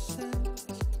of your sins.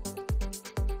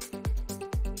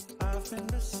 I've been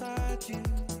beside you,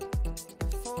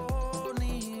 if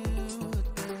only you had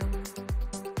been.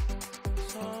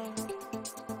 So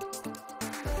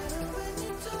better when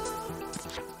you talk,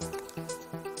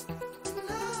 and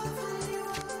love when you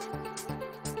are.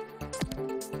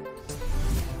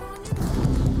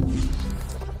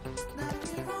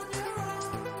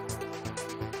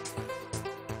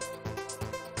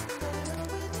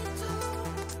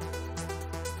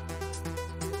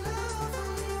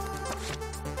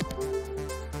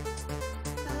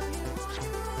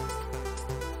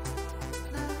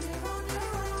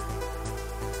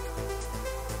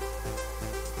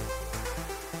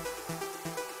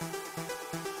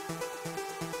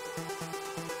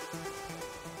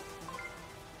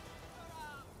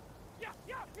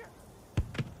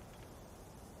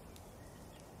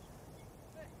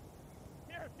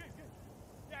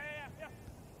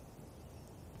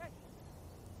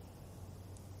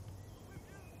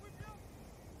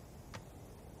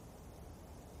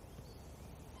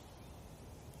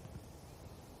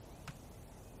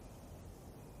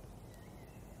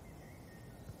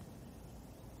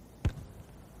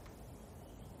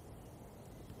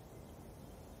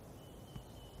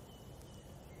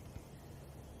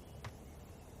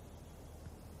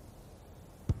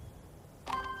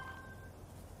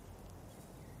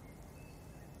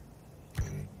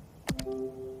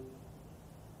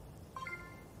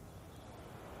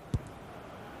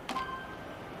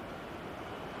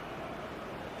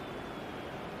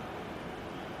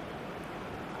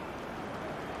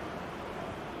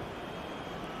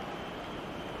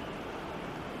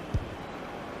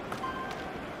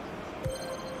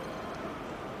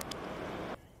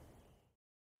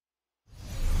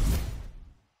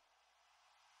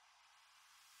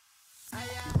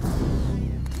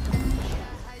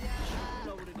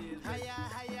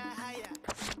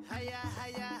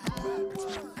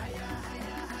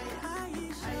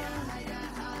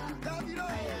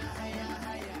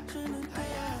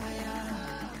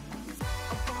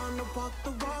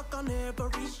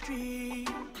 street.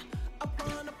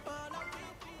 Upon a ball, I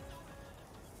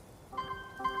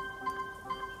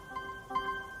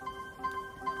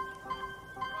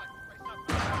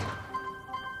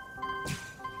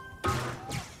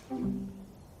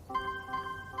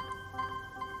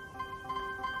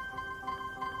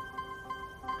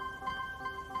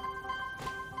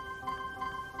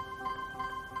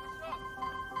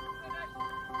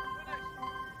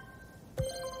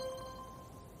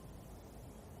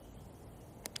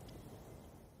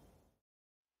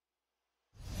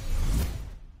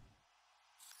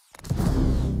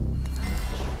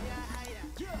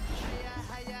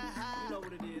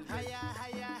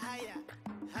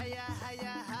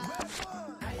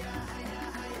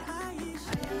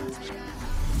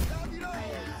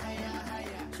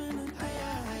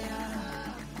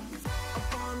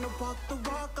walk the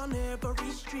walk on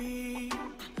every street.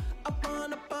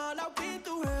 Upon a ball, I win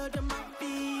the world at my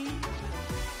feet.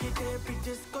 Hit every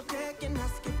discotheque and I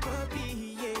skip a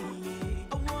beat, yeah,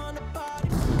 yeah. I wanna party.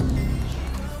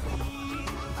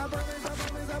 I promise, I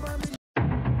promise, I promise.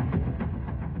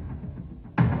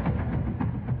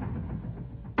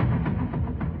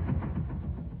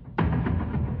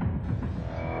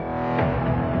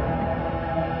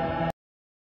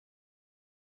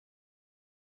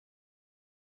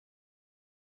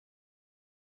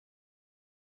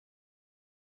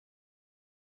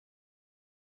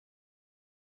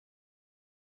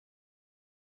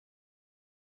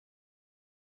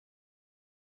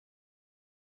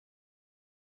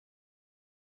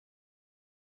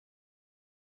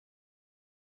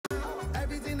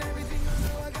 Everything, I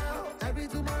know I got. Every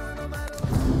tomorrow, no matter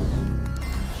what.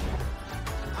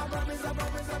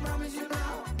 I promise you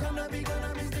now. Gonna be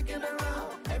sticking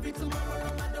around. Every tomorrow,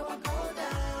 no matter what go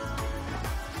down.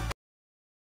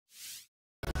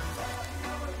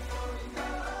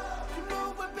 You know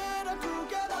we're better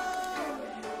together.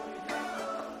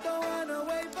 Don't wanna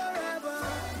wait forever.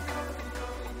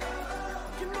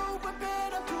 You know we're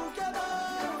better together.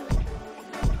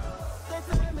 The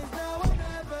time is now or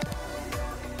never.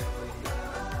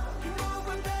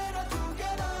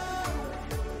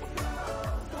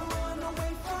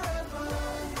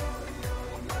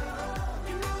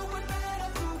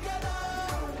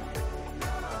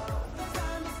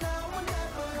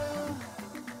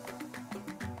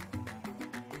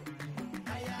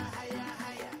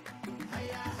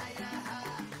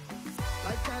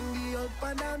 Up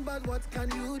and down, but what can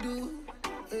you do?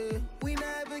 We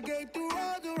navigate through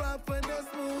all the rough and the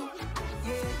smooth.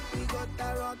 Yeah, we got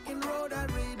that rockin' road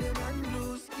and rhythm and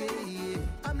blues. Yeah, yeah.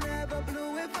 I'm never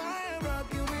blue if I am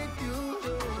rocking with you.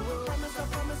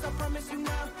 I promise you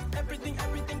now. Everything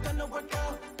gonna work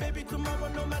out. Baby, tomorrow,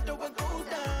 no matter what goes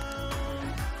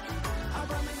down. I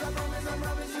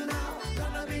promise you now.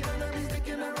 Gonna be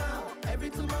sticking around. Every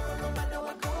tomorrow, no matter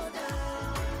what goes down.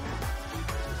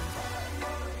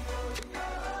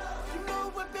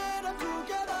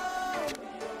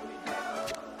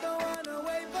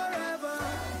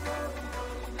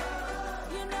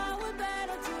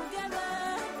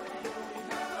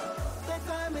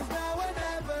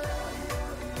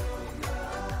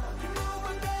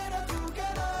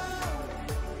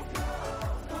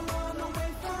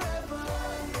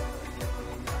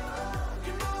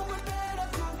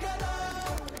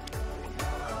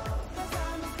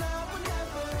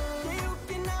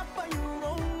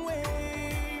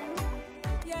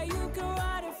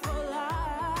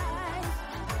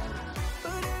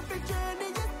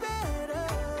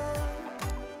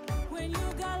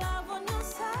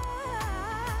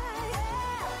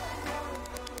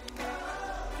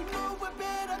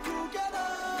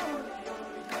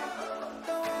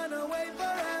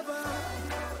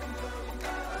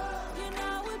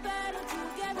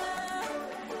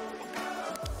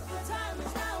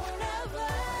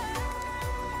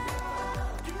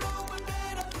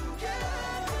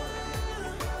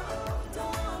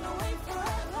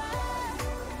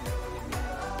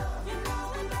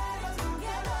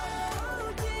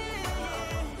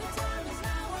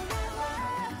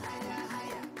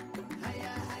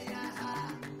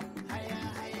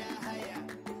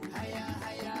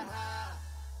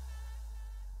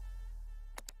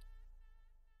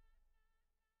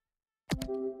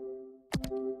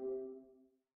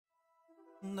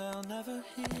 They'll never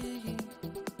hear you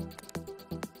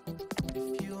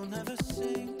if you'll never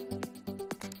sing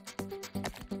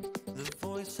the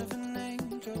voice of an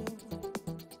angel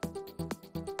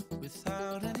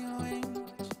without any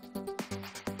wings.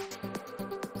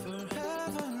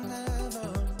 Forever and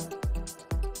ever,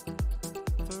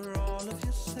 for all of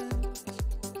your sins,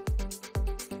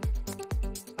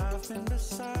 I've been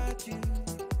beside you,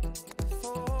 if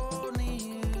only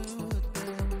you had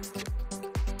been.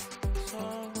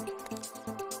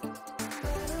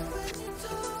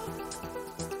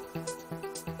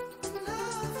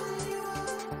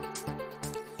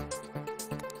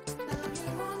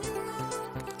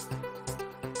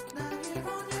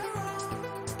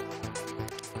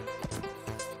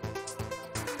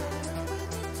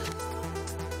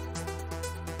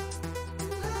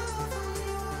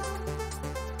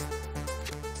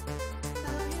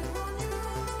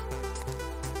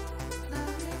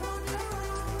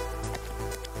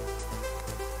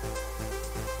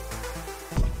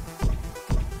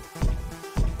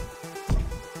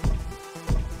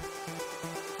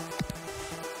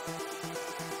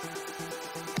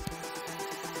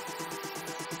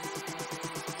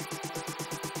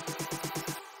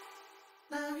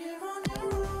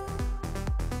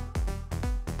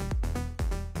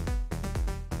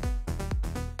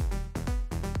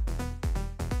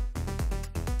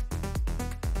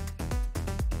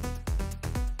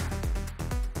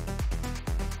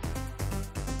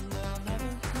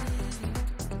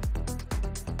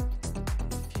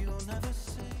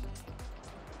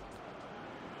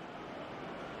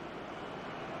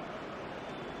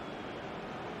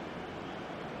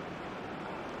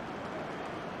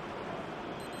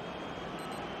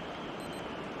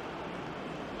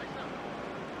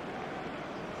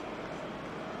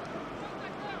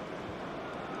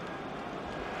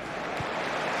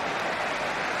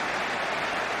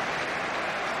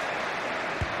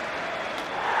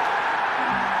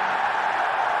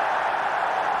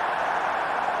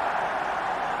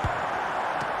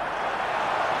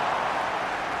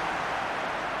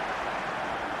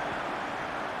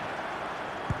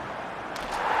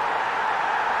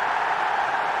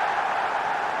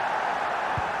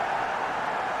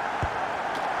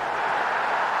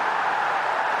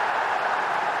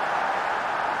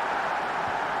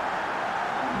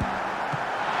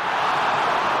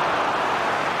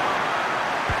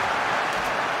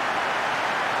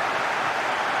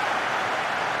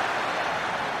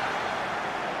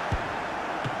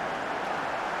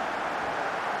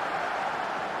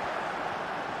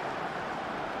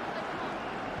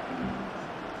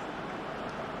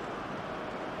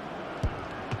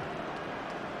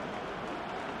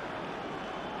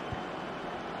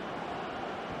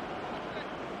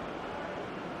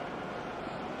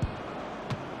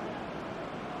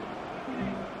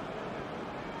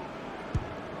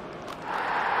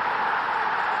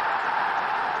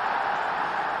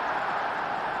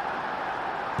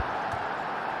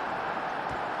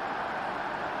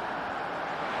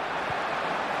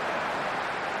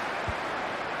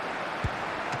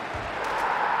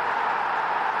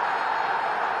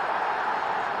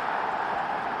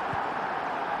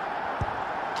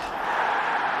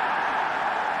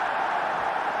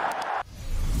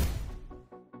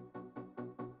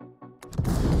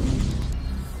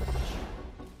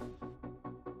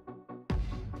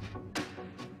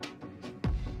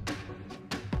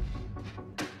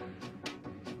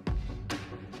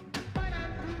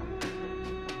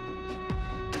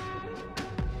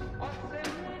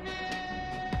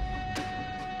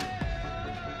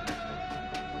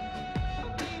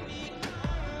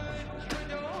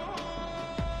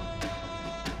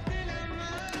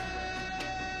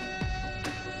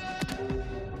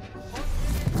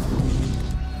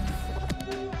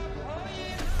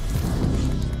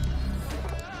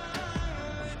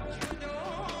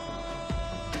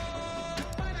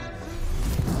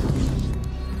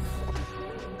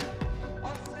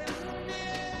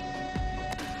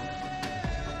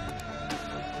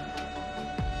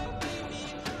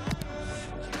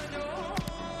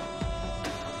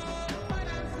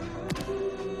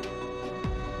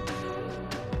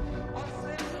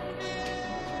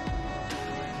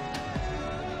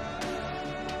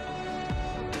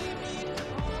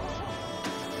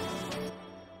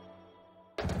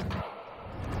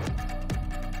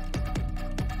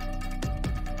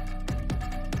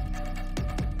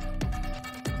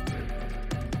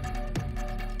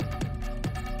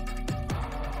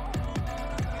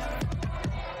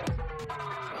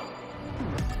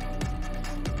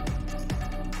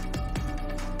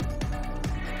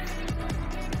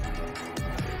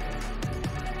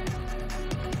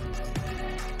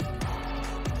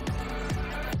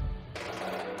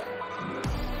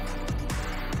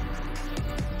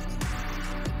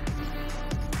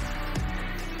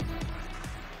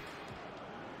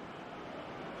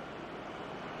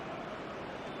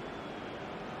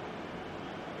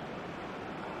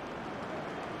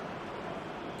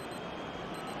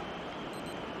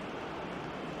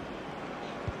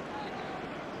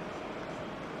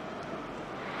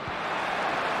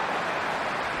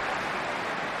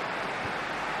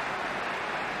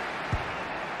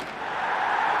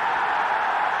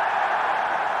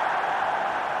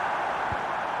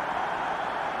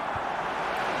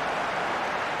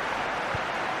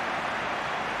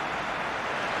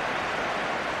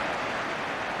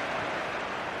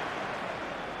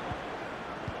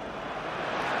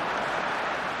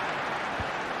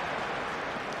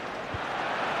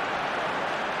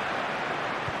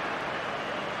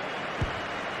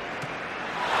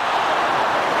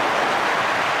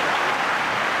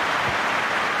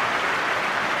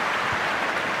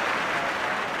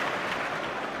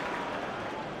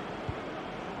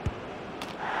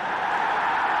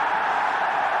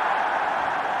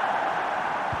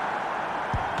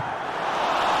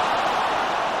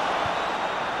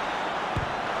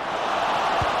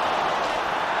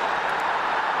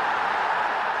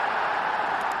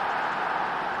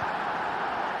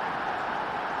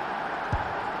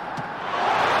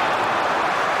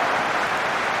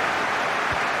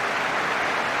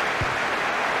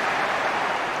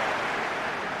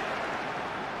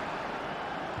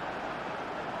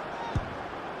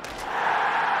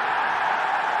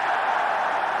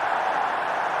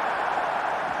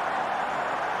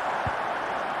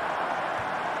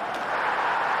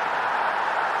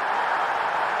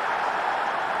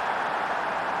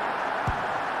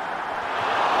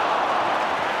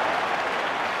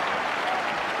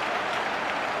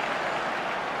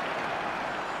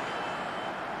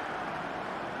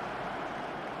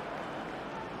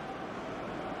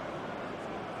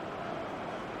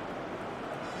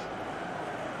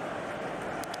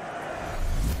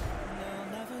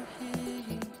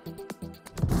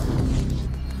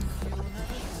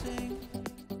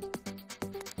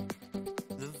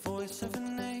 voice of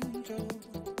an angel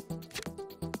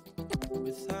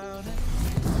without it.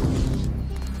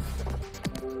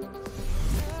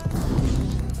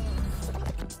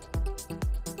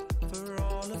 For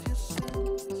all of your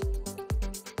sins,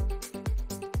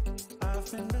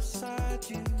 I've been beside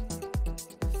you.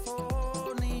 If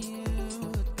only you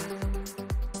had been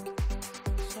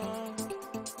so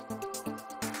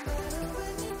better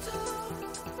when you talk,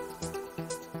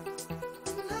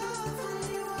 and love when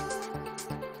you are.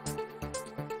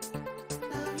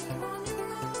 Now you're on your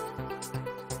own.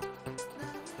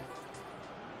 Now you're on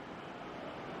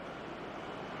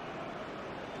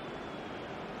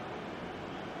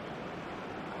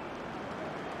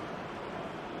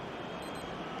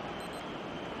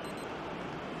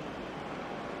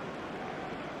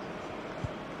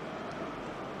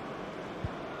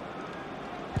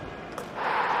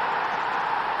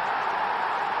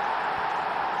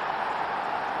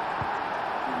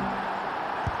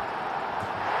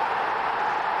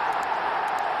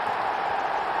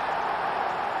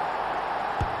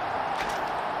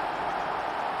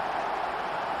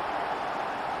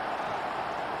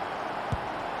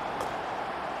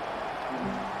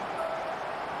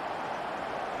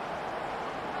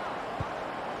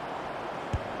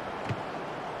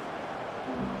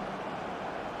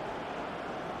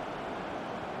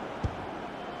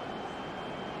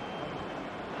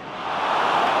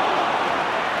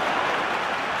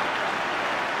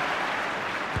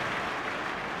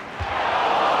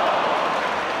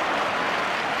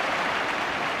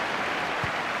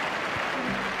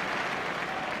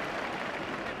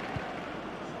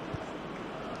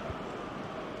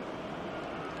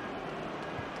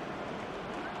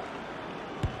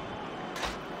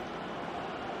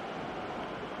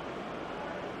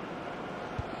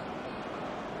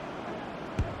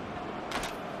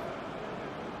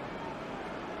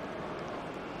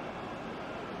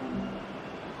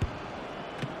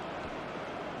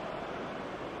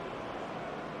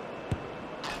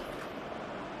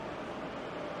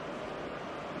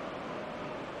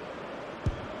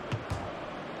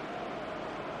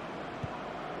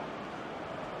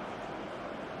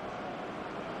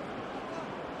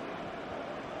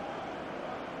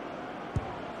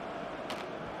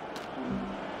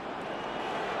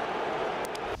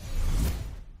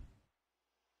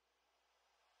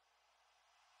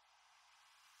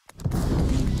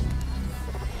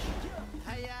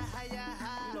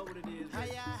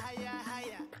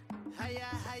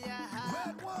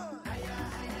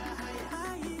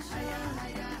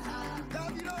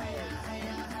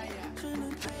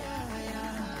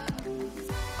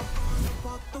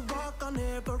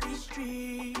every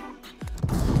street.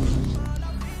 All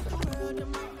I've been the world in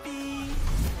my feet.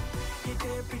 Hit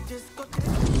every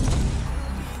discotheque.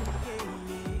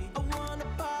 I wanna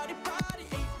party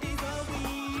 8 days a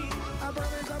week.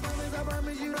 I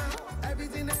promise you now.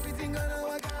 Everything gonna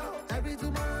work out. Every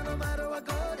tomorrow, no matter what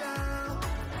go down.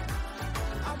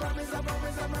 I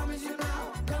promise you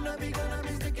now. Gonna be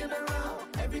sticking around.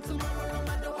 Every tomorrow, no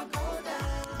matter what go down.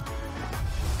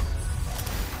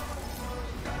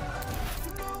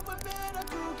 You know we're better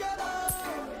together.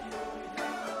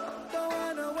 Don't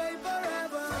wanna wait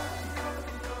forever.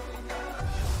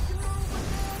 You know we're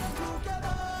better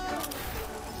together.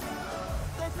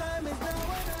 The time is now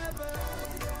or never.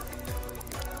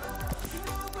 You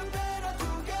know we're better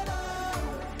together.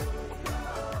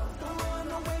 Don't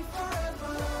wanna wait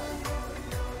forever.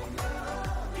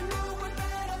 You know we're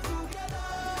better together.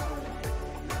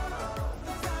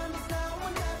 The time is now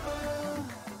or never.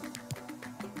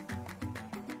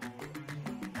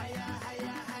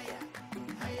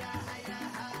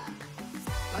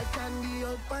 I can be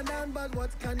up and down, but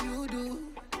what can you do?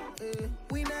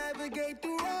 We navigate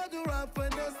through all the rough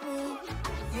and the smooth.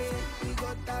 Yeah, we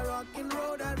got that rockin'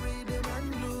 road, that rhythm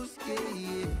and blues.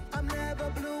 Yeah. I'm never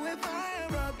blue if I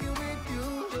am rocking with you.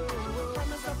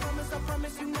 I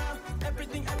promise you now.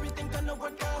 Everything gonna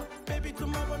work out. Baby,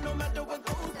 tomorrow, no matter what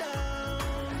goes down.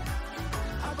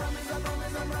 I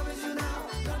promise you now.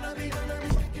 Gonna be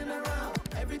sticking around.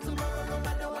 Every tomorrow, no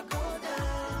matter what goes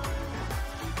down.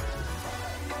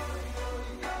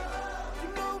 You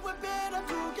know we're better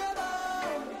together.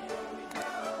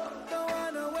 Don't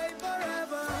wanna wait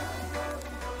forever.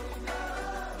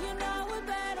 You know we're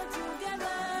better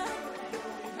together.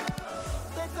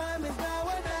 The time is now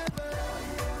or never.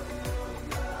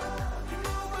 You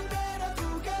know we're better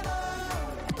together.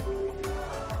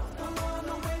 Don't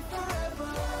wanna wait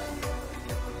forever.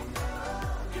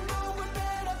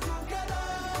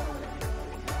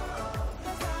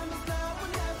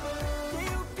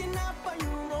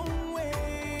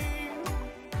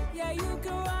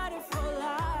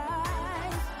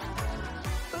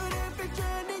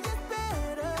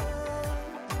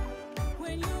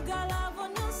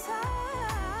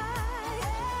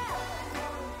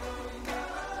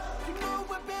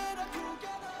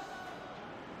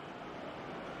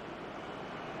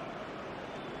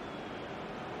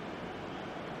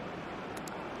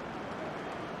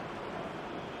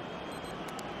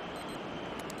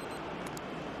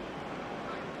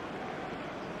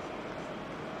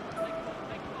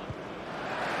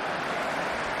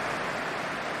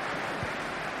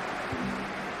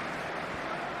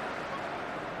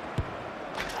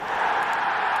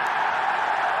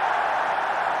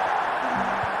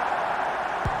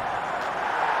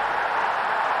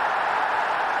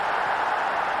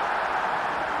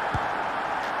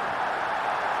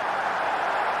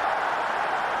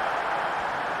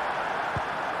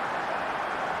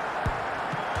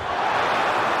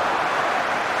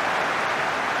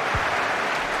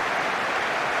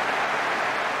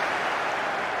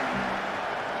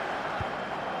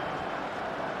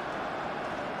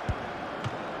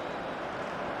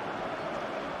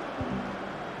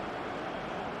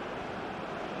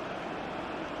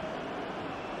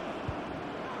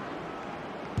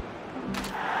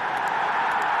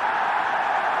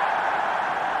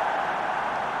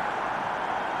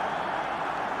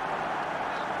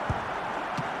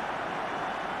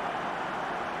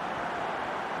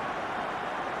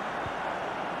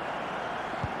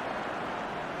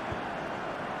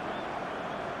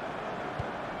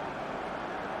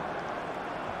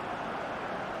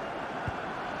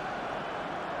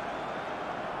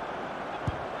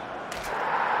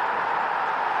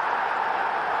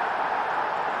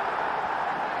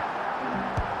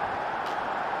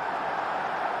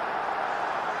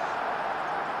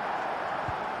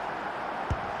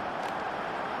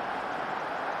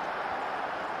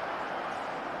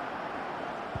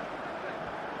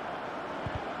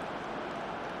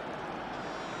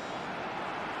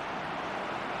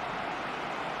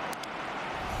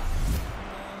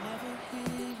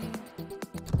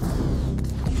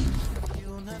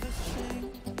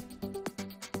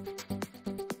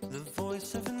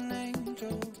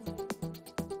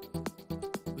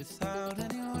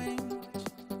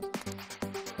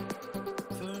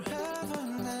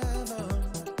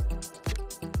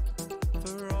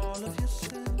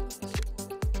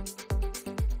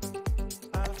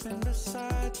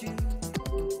 beside you.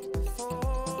 If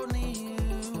only you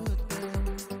were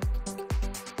there.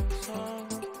 So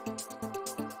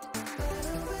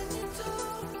better when you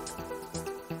talk,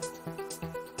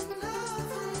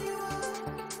 love who you are.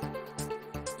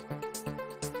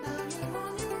 Now you're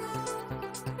on your own.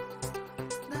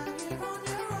 Now you're on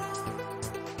your own.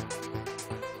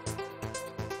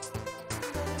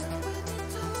 Better when you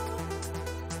talk,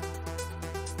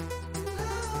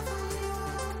 love who you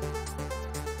are.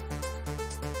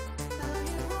 Now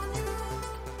you're on your own.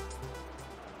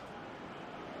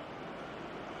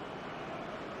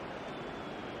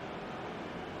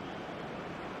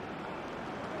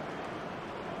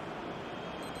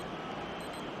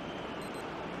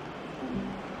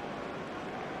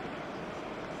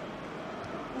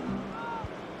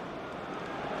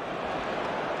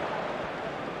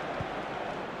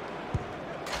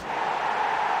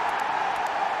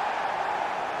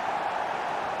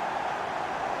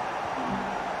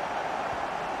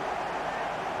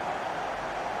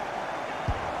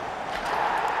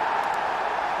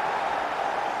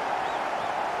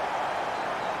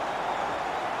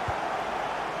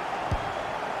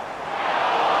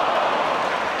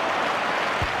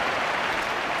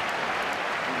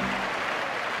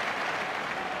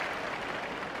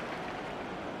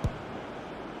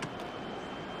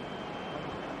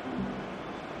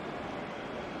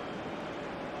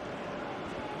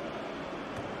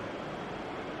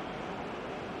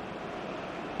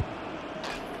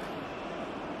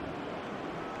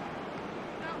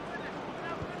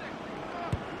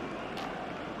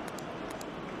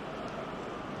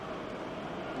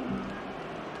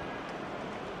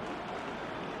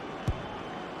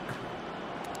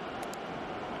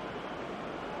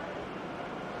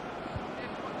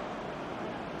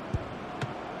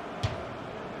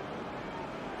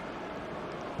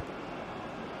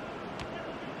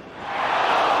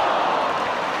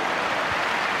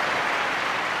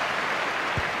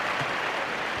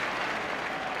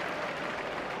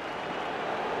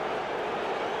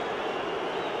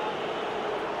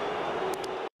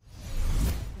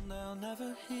 They'll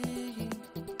never hear you.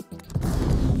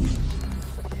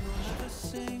 You'll never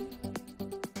sing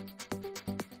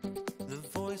the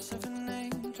voice of an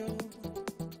angel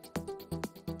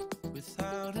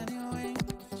without any wings.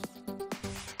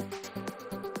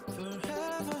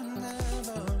 Forever and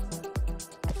ever,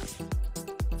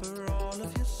 for all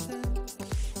of your sins,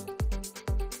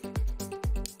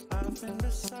 I've been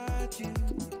beside you.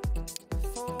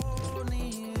 If only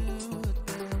you were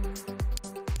there.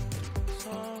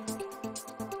 So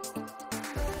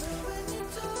better when you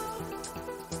talk,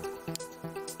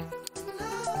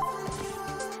 love who you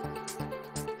are.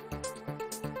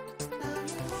 Now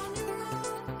you're on your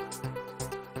own.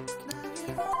 Now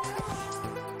you're on your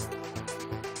own.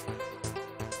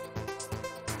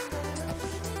 Better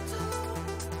when you talk,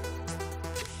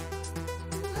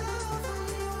 love who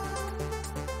you are.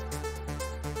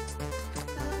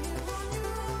 Now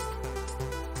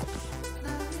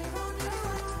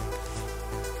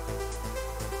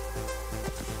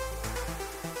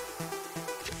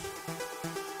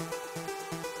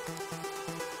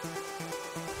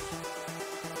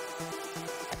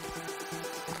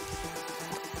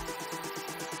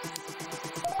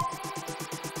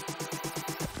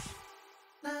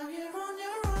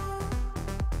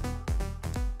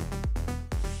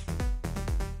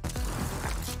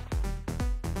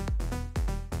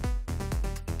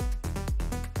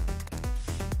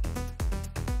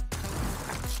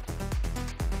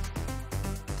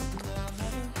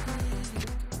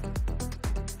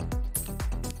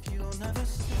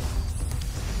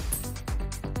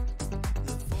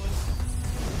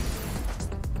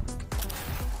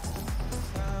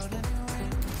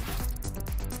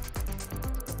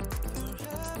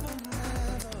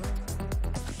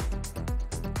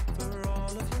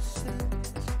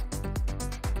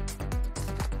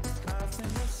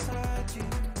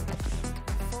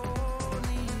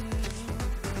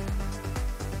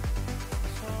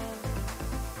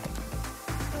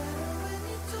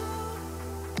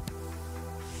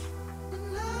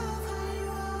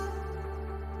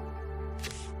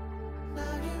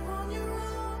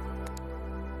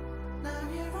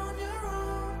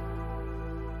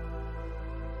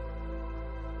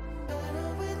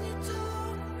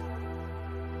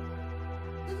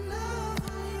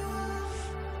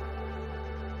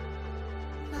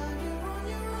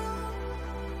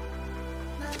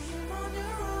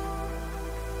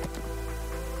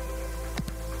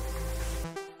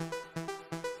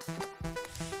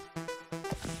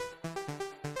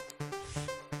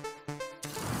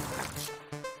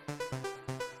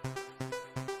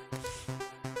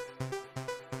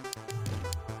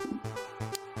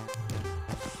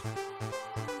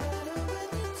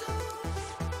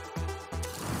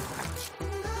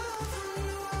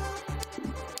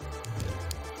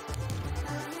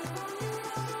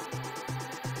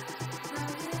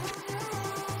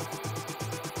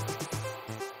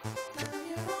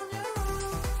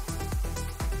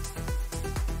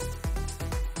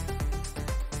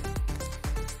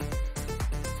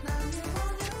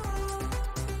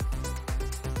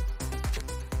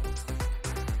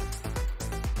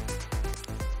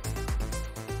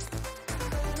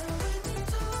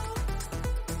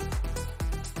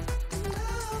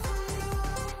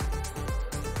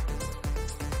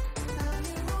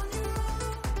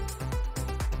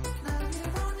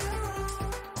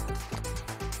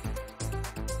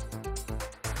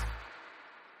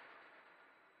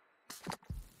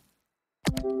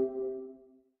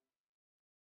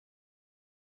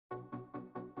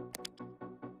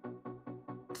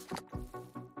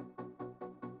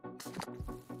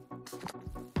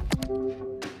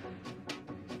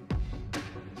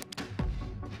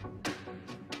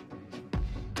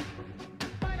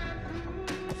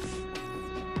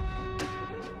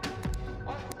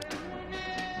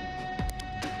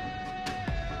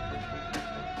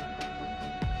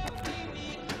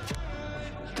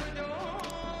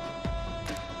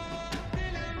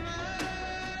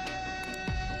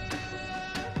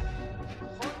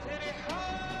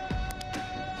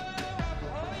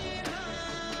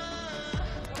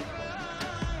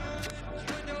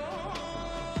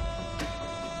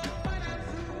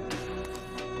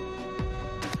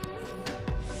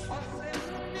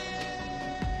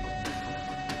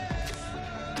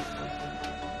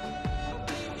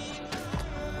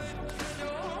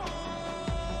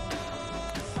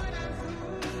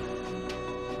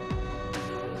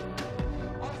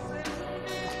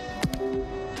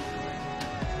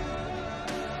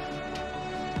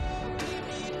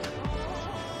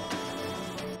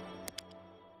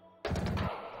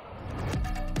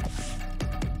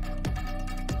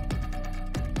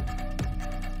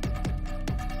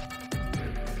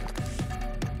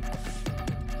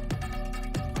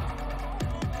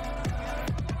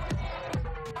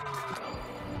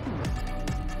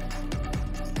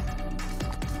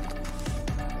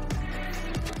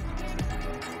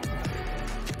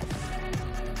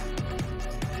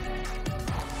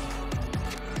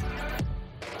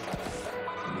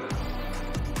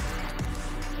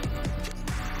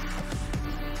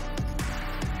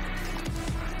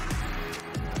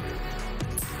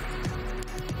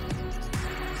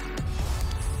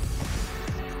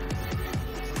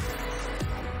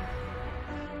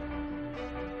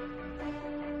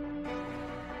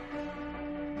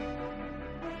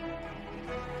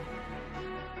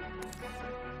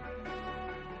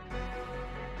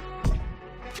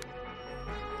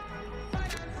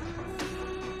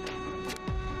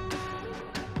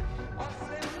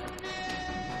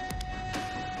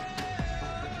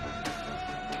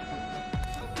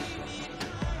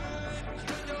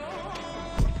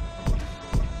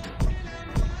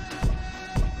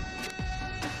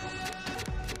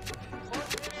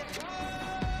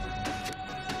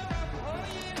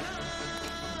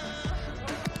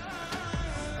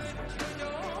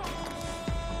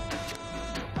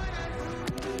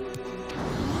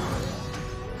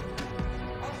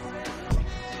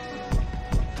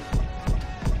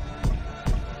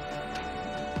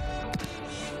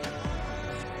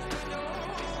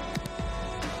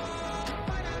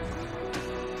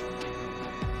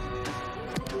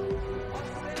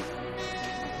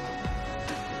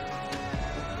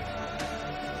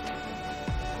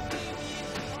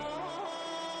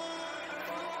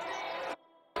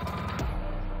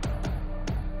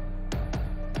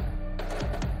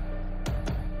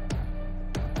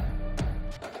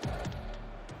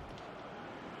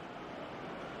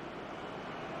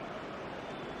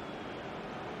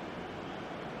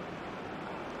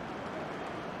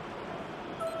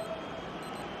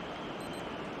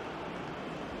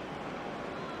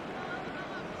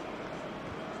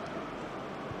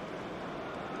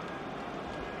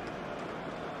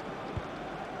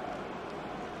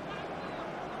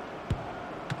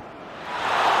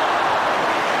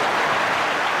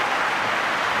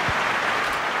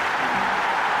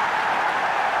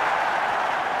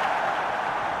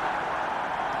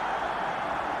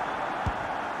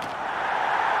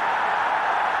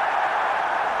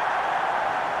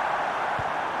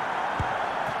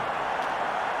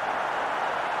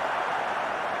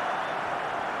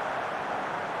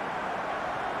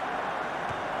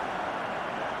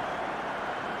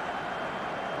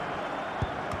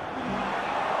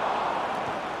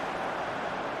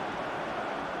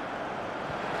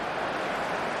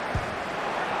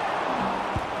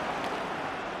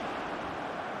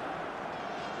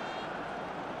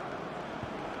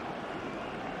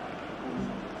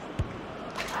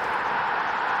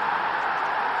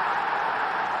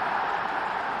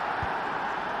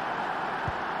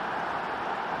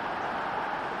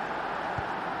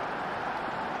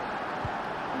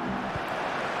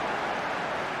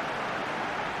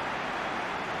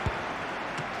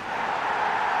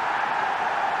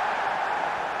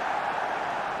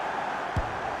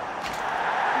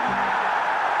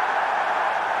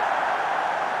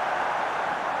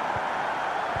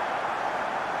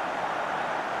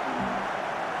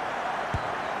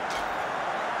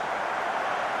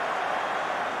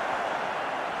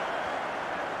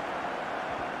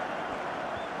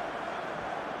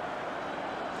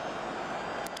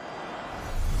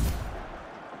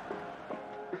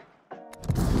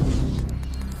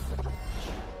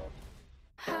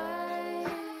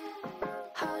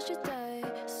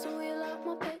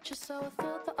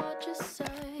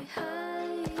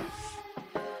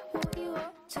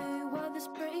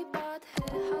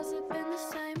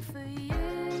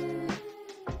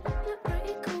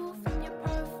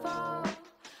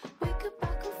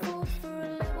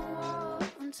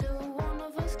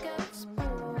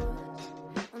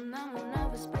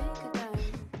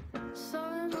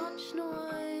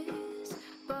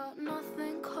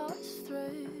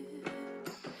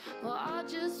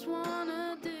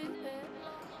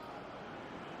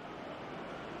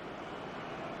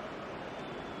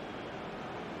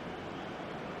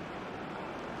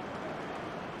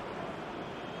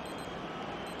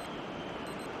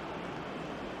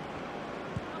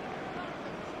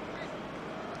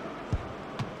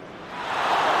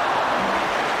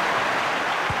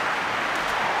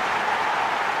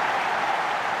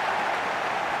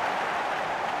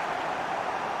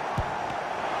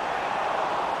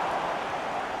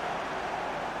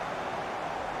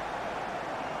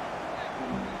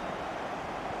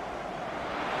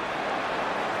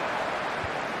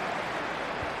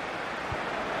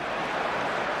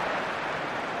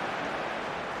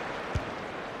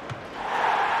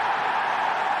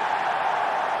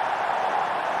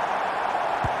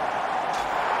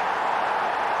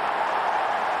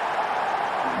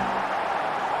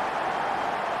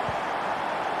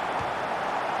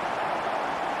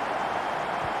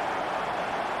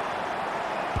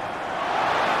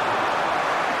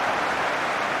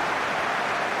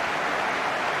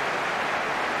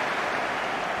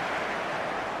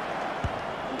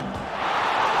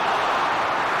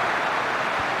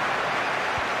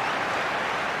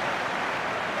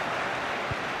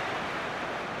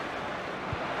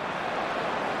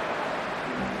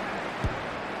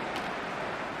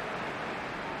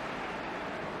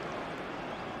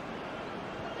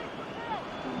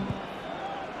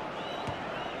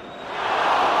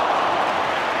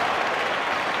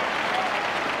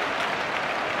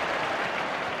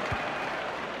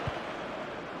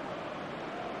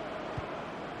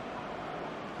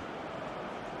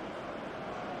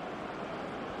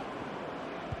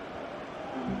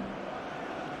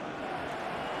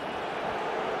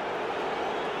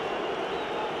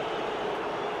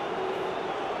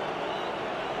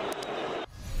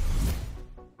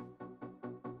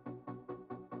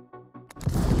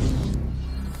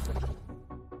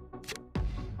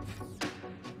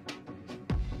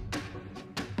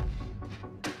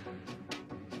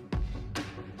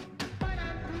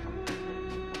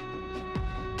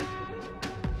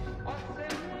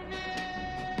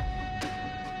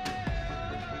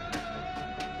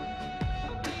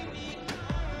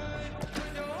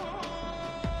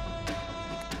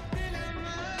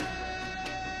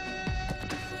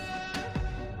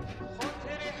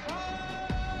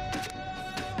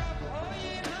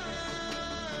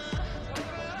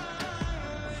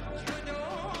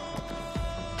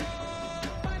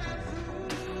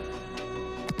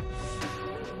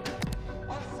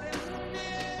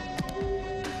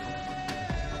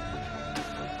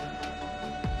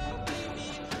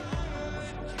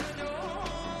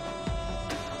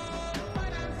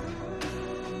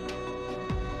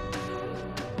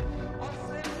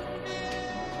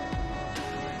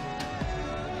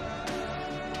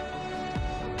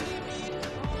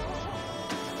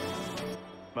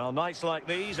Well, nights like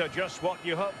these are just what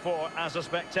you hope for as a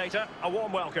spectator. A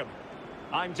warm welcome.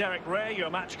 I'm Derek Ray, your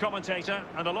match commentator,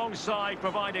 and alongside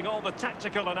providing all the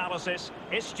tactical analysis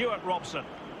is Stuart Robson.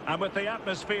 And with the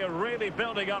atmosphere really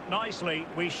building up nicely,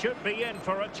 we should be in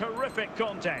for a terrific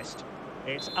contest.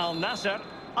 It's Al Nassr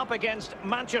up against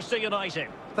Manchester United.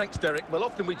 Thanks, Derek. Well,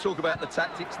 often we talk about the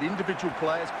tactics, the individual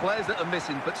players that are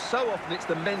missing, but so often it's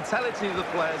the mentality of the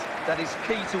players that is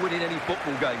key to winning any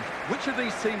football game. Which of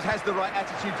these teams has the right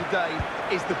attitude today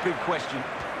is the big question.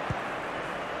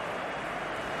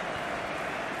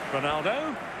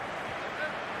 Ronaldo.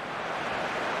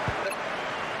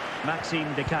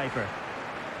 Maxime de Kuyper.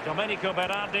 Domenico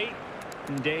Berardi.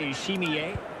 De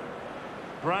Chimier.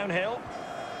 Brownhill.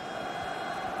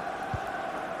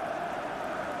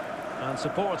 And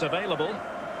support available.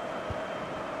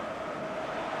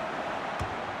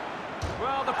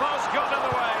 Well, the post got in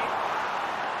the way.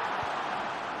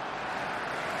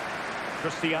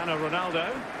 Cristiano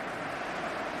Ronaldo.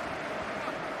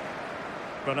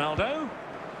 Ronaldo.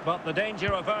 But the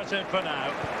danger averted for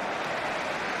now.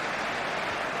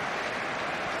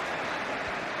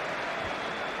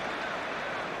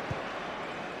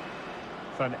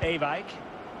 Van Ewijk.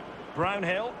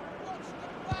 Brownhill.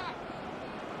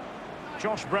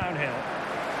 Josh Brownhill.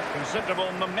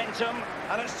 Considerable momentum,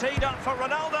 and it's teed up for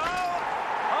Ronaldo.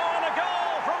 Oh, and a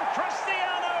goal from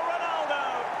Cristiano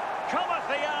Ronaldo. Cometh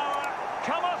the hour,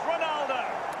 cometh Ronaldo.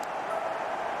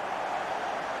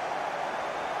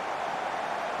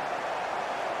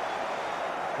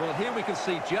 Well, here we can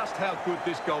see just how good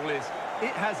this goal is.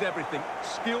 It has everything.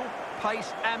 Skill,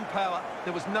 pace and power.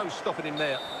 There was no stopping him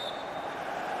there.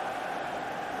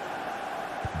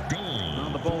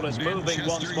 And the ball is moving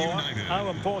once more. How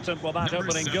important will that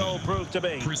opening goal prove to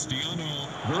be? Cristiano.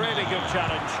 Really good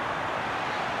challenge.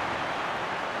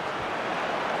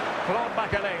 Claude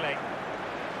Makelele.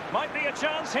 Might be a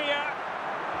chance here.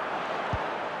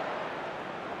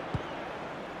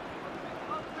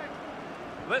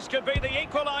 This could be the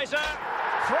equaliser.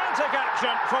 Frantic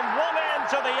action from one end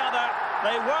to the other.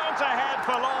 They weren't ahead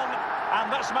for long,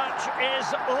 and this match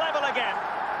is level again.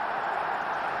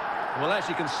 Well, as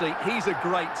you can see, he's a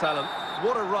great talent.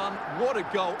 What a run, what a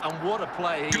goal, and what a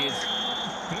player he is.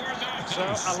 So,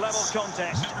 a level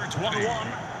contest,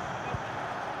 1-1.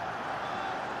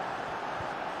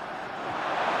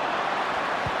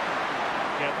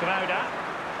 Getrauda.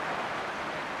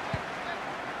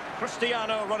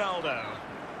 Cristiano Ronaldo.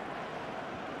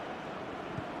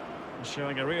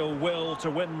 Showing a real will to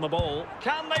win the ball.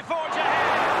 Can they forge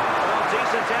ahead? Well,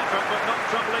 decent effort, but not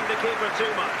troubling the keeper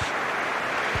too much.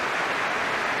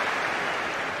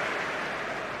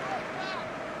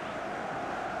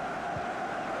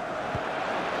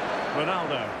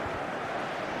 Ronaldo.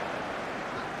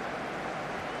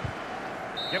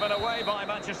 Given away by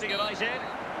Manchester United.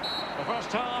 The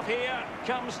first half here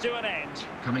comes to an end.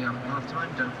 Coming up at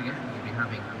half-time, don't forget we'll be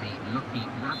having the Lucky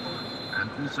Raffle, and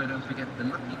also don't forget the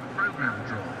Lucky Programme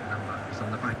Draw number is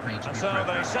on the back page of And your so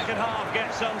programme. the second half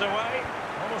gets underway.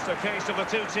 Almost a case of the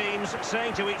two teams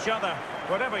saying to each other,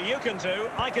 whatever you can do,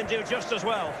 I can do just as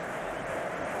well.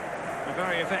 A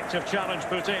very effective challenge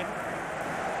put in.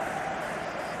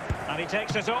 And he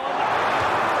takes it on.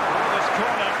 Well, this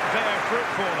corner bear fruit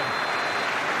for them.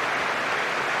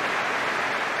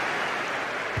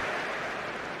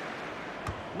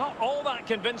 Not all that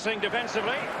convincing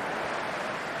defensively.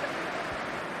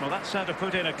 Well, that's how to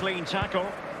put in a clean tackle.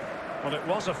 Well, it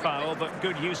was a foul, but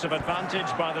good use of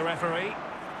advantage by the referee.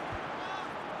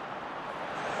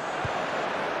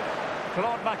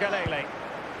 Claude Makelele.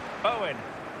 Owen.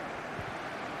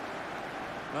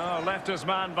 Oh, left his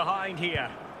man behind here.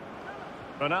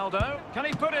 Ronaldo, can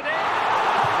he put it in?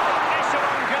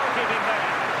 Echelon goalkeeping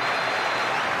there.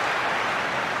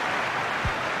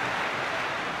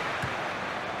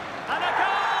 And a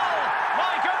goal!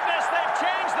 My goodness, they've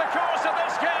changed the course of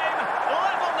this game.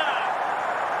 Level now.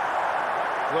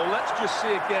 Well, let's just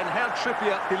see again how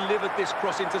Trippier delivered this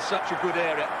cross into such a good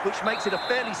area, which makes it a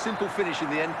fairly simple finish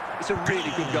in the end. It's a really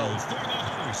good goal.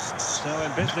 So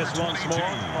in business once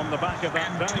more on the back of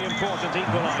that very important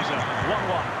equaliser.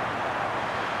 1-1.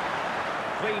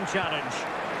 Clean challenge.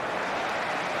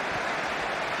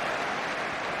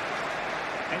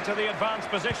 Into the advanced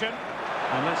position.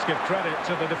 And let's give credit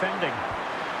to the defending.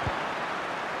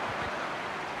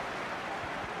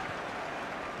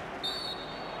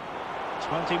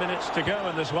 "20 minutes to go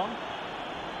in this one.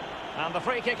 And the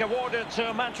free kick awarded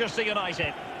to Manchester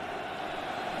United.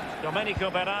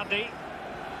 Domenico Berardi.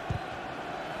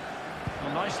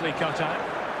 Well, nicely cut out.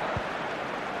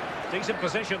 Decent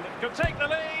position. Could take the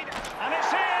lead. And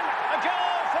it's in. A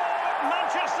goal for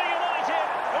Manchester United,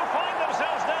 who find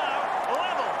themselves now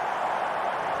level.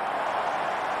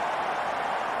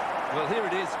 Well, here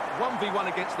it is,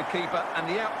 1v1 against the keeper, and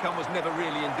the outcome was never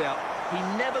really in doubt. He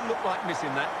never looked like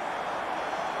missing that.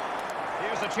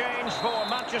 Here's a change for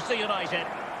Manchester United.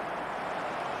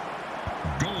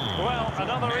 Goal. Well,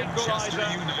 another Manchester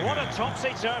equaliser. United. What a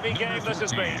topsy-turvy game Number this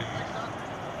has 14. been.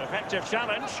 Effective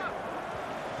challenge.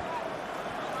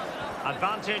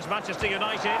 Advantage Manchester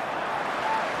United.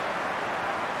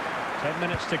 10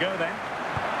 minutes to go then.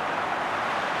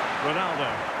 Ronaldo.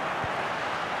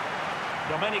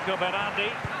 Domenico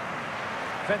Berardi.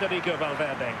 Federico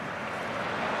Valverde.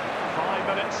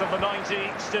 5 minutes of the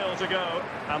 90 still to go,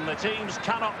 and the teams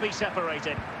cannot be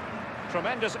separated.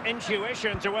 Tremendous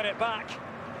intuition to win it back.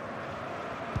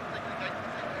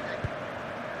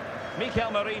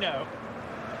 Mikel Merino.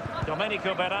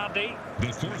 Domenico Berardi.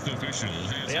 The fourth official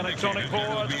has The electronic indicated there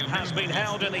will board be a has been minimum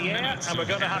of held in the 4 air, minutes and we're of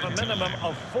going to have a added minimum time.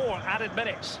 of 4 added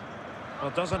minutes.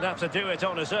 Well, doesn't have to do it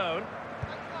on his own.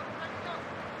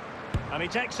 And he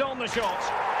takes on the shot.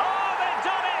 Oh, they've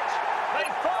done it! They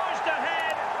forged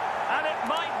ahead, and it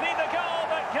might be the goal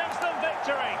that gives them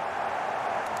victory.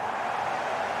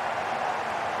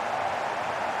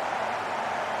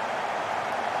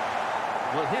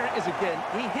 Well, here it is again.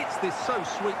 He hits this so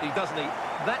sweetly, doesn't he?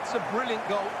 That's a brilliant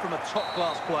goal from a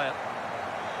top-class player.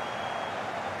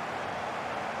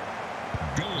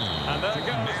 And there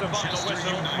goes the final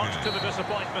whistle, much to the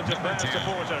disappointment of their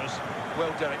supporters.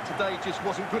 Well, Derek, today just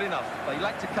wasn't good enough. They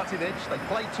lacked a cutting edge, they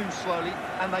played too slowly,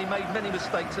 and they made many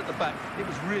mistakes at the back. It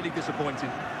was really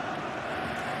disappointing.